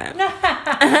snobs, but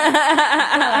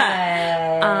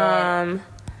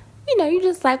you know, you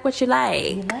just like what you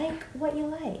like. You like what you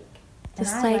like.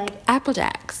 Just like Apple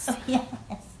Jacks. Oh, yes.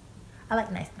 I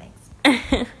like nice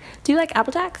things. Do you like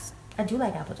Apple Jacks? I do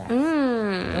like Apple Jacks.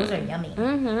 Those are yummy.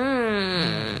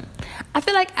 Mm-hmm. I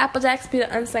feel like Apple Jacks be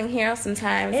the unsung hero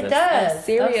sometimes. It does. Of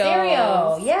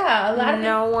cereal. Yeah, a lot of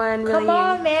no one really. Come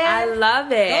on, man. I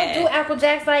love it. Don't do Apple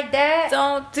Jacks like that.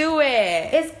 Don't do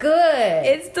it. It's good.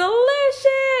 It's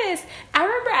delicious. I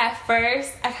remember at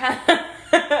first, I kind of.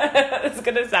 It's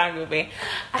gonna sound goofy.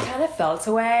 I kind of felt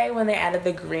away when they added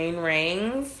the green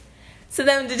rings. So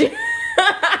then, did you?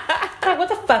 Like, what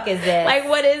the fuck is this? Like,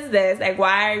 what is this? Like,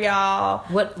 why are y'all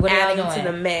what are adding y'all to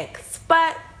doing? the mix?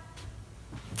 But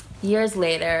years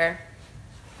later,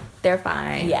 they're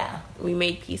fine. Yeah. We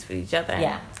made peace with each other.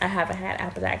 Yeah. I haven't had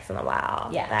Apple Jacks in a while.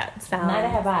 Yeah. That sounds. Neither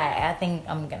have I. I think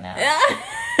I'm gonna.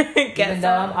 Even Even though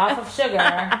I'm off of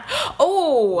sugar.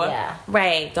 Oh. Yeah.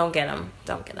 Right. Don't get them.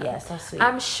 Don't get them. Yeah, so sweet.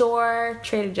 I'm sure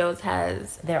Trader Joe's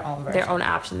has Their own version. their own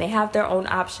option. They have their own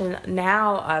option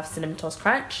now of Cinnamon Toast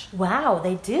Crunch. Wow,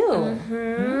 they do.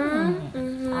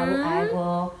 Mm-hmm. I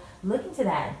will look into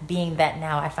that, being that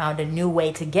now I found a new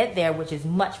way to get there, which is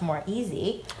much more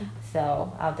easy.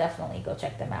 So I'll definitely go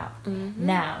check them out.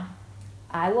 Now,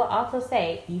 I will also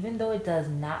say, even though it does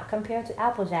not compare to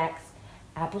Apple Jacks,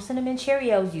 Apple Cinnamon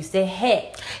Cheerios used to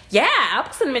hit. Yeah,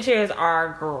 Apple Cinnamon Cheerios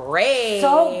are great.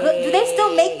 So good. Do they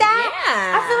still make that?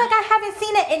 Yeah. I feel like I haven't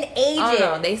seen it in ages.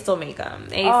 Oh, no, they still make them.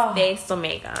 They still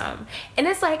make them. And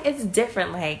it's like, it's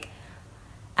different. Like,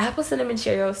 Apple Cinnamon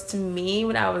Cheerios to me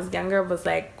when I was younger was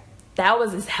like, that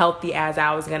was as healthy as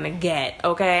I was gonna get,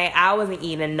 okay? I wasn't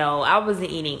eating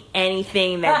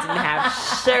anything that didn't have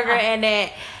sugar in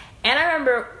it. And I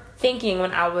remember thinking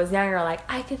when I was younger, like,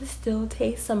 I could still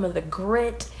taste some of the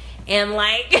grit and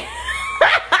like From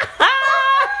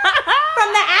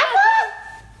the apple?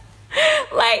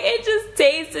 like, it just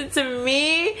tasted to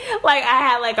me like I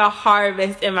had like a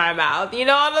harvest in my mouth. You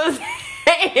know what I'm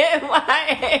saying?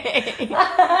 Like,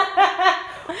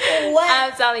 What?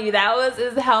 I'm telling you, that was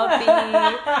as healthy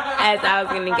as I was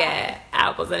gonna get.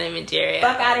 Apples and Cheerios.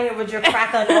 Fuck out of here with your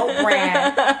crackling oat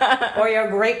bran or your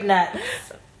grape nuts.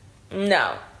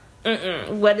 No.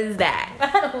 What is that?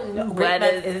 I don't know. Grape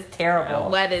What nuts is terrible.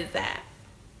 What is that?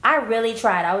 I really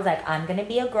tried. I was like, I'm gonna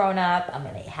be a grown up. I'm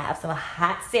gonna have some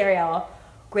hot cereal.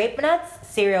 Grape nuts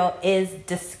cereal is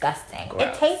disgusting. Gross.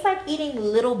 It tastes like eating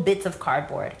little bits of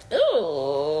cardboard.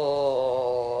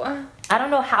 Ooh. I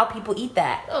don't know how people eat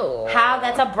that. Ooh. How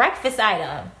that's a breakfast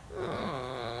item.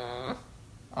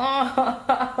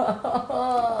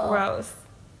 Gross.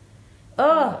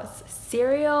 Ugh.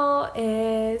 Cereal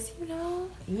is,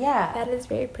 Yeah. that is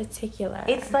very particular.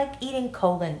 It's like eating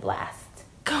colon blast.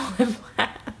 Colon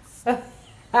Blast.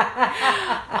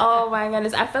 Oh my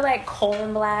goodness. I feel like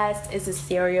Colon Blast is a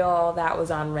cereal that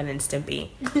was on Ren and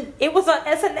Stimpy. It was on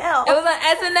SNL. It was on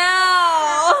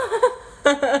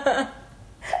SNL.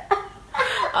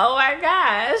 Oh my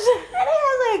gosh. And it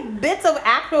has like bits of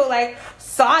actual like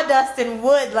sawdust and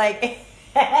wood like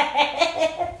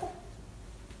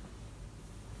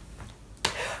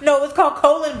No, it was called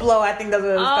Colon Blow. I think that's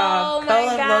what it was called. my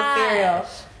Colon Blow cereal.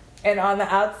 gosh. And on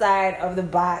the outside of the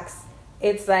box,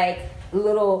 it's like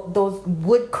those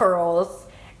wood curls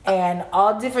and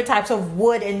all different types of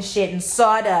wood and shit and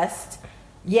sawdust.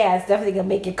 Yeah, it's definitely gonna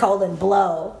make your colon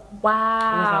blow. It was one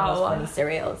of those Wow. funny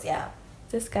cereals. Yeah,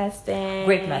 Disgusting.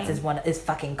 grape nuts is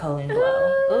fucking colon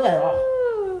blow. Ugh.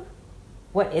 Ooh.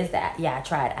 What is that? Yeah, I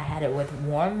tried. I had it with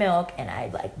warm milk and I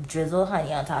like drizzled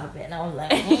honey on top of it, and I was like,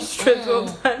 Drizzled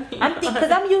honey. because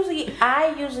I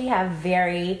usually have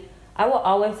I will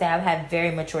always say I've had very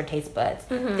mature taste buds.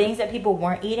 Things that people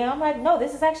weren't eating, I'm like, no,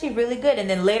 this is actually really good. And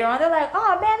then later on, they're like,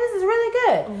 oh man, this is really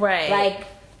good. Right. Like,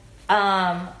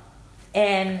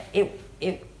 and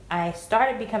I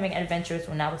started becoming adventurous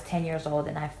when I was 10 years old,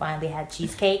 and I finally had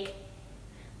cheesecake.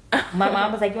 My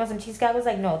mom was like, you want some cheesecake? I was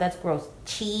like, no, that's gross.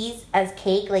 Cheese as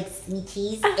cake, like sweet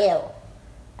cheese? Ew.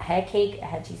 I had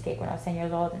cheesecake when I was 10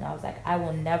 years old, and I was like, I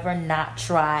will never not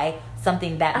try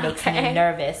something that makes me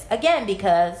nervous. Again,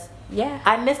 because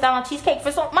I missed out on cheesecake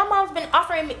for my mom's been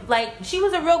offering me, like, she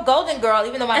was a real golden girl,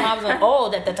 even though my mom was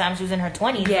old at the time. She was in her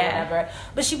 20s or whatever.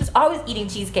 But she was always eating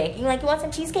cheesecake. You're like, you want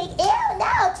some cheesecake? Ew,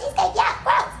 no, cheesecake, yeah,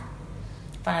 gross.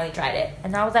 Finally tried it,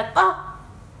 and I was like, oh,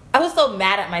 I was so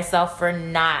mad at myself for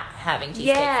not having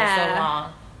cheesecake for so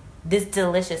long. This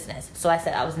deliciousness. So I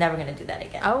said I was never going to do that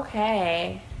again.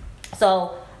 Okay.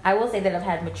 So I will say that I've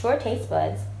had mature taste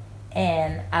buds,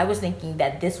 and I was thinking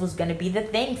that this was going to be the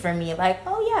thing for me. Like,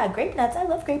 oh yeah, grape nuts. I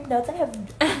love grape nuts. I have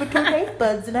mature taste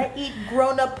buds, and I eat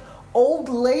grown-up old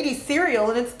lady cereal,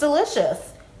 and it's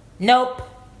delicious. Nope.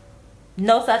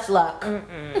 No such luck.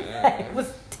 It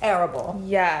was terrible.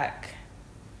 Yuck.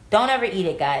 Don't ever eat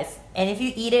it, guys. And if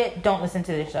you eat it, don't listen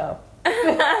to the show.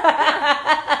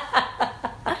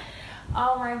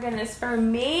 Oh my goodness. For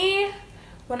me,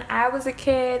 when I was a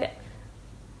kid,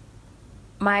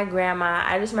 my grandma,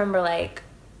 I just remember, like,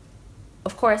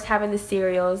 of course, having the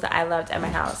cereals that I loved at my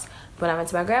house. When I went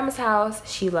to my grandma's house,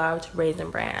 she loved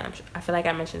Raisin Bran. I feel like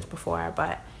I mentioned this before,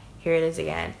 but here it is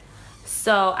again.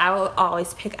 So I would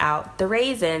always pick out the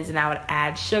raisins, and I would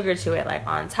add sugar to it, like,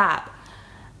 on top,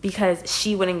 because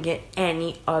she wouldn't get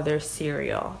any other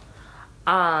cereal.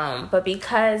 But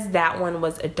because that one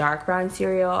was a dark brown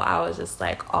cereal, I was just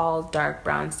like, all dark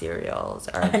brown cereals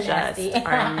are nasty.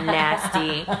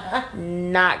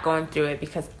 Not going through it,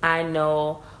 because I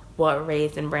know what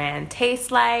Raisin Bran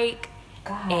tastes like.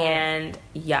 God. And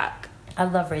yuck. I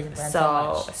love Raisin Bran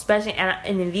so much. Especially,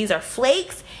 and then these are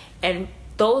flakes, and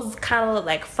those kind of look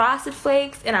like Frosted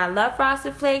Flakes, and I love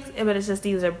Frosted Flakes, but it's just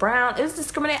these are brown. It was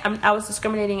I was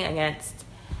discriminating against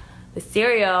the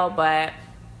cereal, but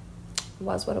it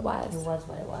was what it was. It was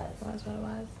what it was. It was what it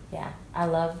was. Yeah, I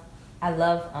love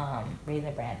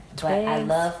Raisin Bran, but I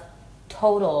love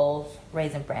Total's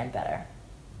Raisin Bran better.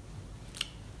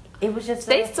 It was just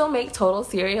they still make Total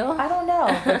cereal. I don't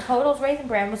know, but Total's Raisin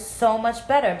Bran was so much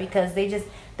better because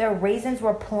their raisins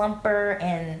were plumper,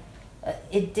 and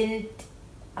it didn't.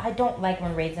 I don't like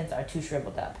when raisins are too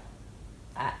shriveled up.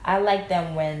 I like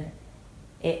them when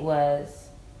it was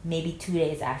maybe 2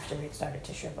 days after it started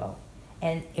to shrivel.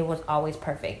 And it was always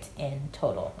perfect in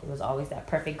Total. It was always that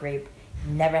perfect grape.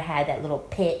 Never had that little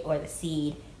pit or the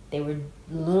seed. They were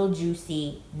little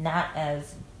juicy, not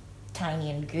as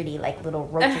tiny and gritty like little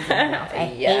roaches in your mouth. I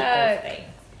hate those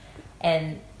things.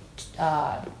 And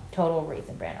Total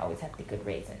Raisin Bran always had the good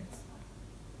raisins.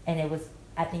 And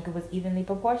I think it was evenly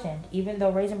proportioned, even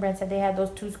though Raisin Bran said they had those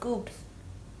 2 scoops.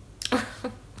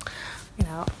 You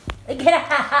know, get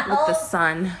out with the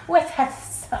sun. With the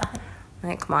sun.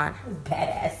 Like, come on.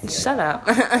 Badass. Shut up.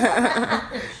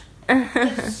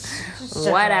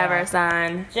 Whatever,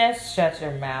 son. Just shut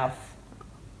your mouth.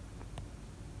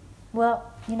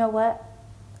 Well, you know what?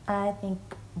 I think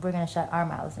we're going to shut our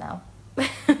mouths now.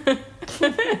 Because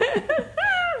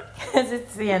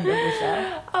it's the end of the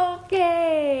show.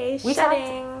 Okay. We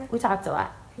talked a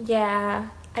lot. Yeah.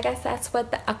 I guess that's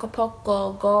what the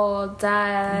Acapulco Gold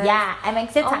does. Yeah, I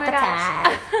makes it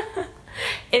talk.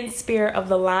 In Spirit of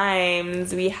the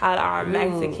Limes, we had our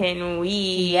Mexican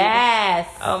weed. Yes.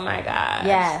 Oh my gosh.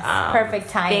 Yes. Perfect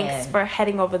timing. Thanks for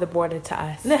heading over the border to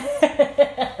us.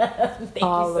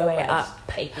 All the way up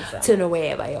to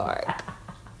Nueva York.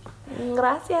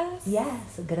 Gracias.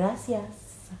 Yes.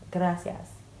 Gracias.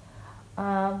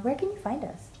 Where can you find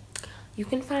us? You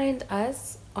can find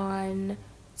us on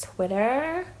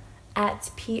Twitter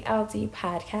at PLD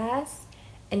Podcast.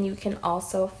 And you can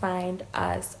also find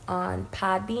us on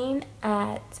Podbean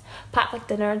at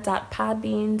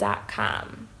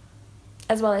potluckdinner.podbean.com.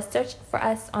 As well as search for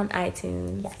us on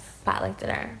iTunes. Yes. Potluck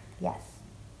Dinner. Yes.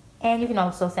 And you can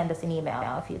also send us an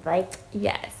email if you'd like.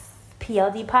 Yes.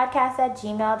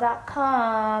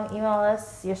 pldpodcast@gmail.com. Email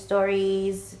us your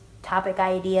stories, topic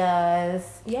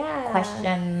ideas,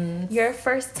 questions. Your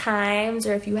first times,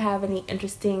 or if you have any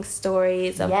interesting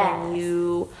stories of when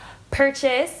you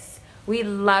purchase. We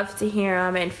love to hear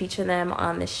them and feature them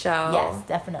on the show. Yes,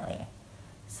 definitely.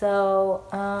 So,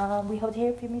 we hope to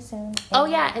hear from you soon.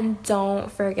 And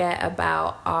don't forget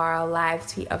about our live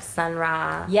tweet of Sun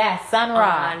Ra. Yes, Sun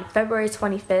Ra. On February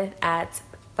 25th at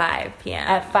 5 p.m.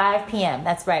 At 5 p.m.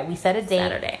 That's right. We set a date.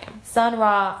 Saturday. Sun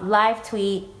Ra, live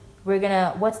tweet. We're going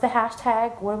to... What's the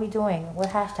hashtag? What are we doing? What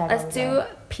hashtag Let's are we doing?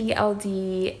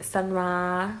 PLD Sun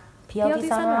Ra. PLD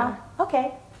Sun Ra?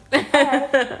 Okay.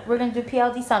 Alright. We're gonna do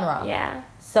PLD Sun Ra. Yeah.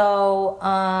 So,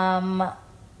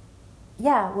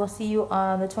 we'll see you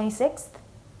on the 26th.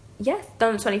 Yes,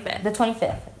 on the 25th. The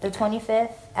 25th. The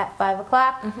 25th at 5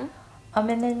 o'clock. Mm-hmm. And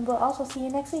then we'll also see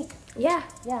you next week. Yeah.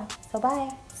 Yeah. So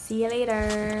bye. See you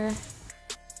later.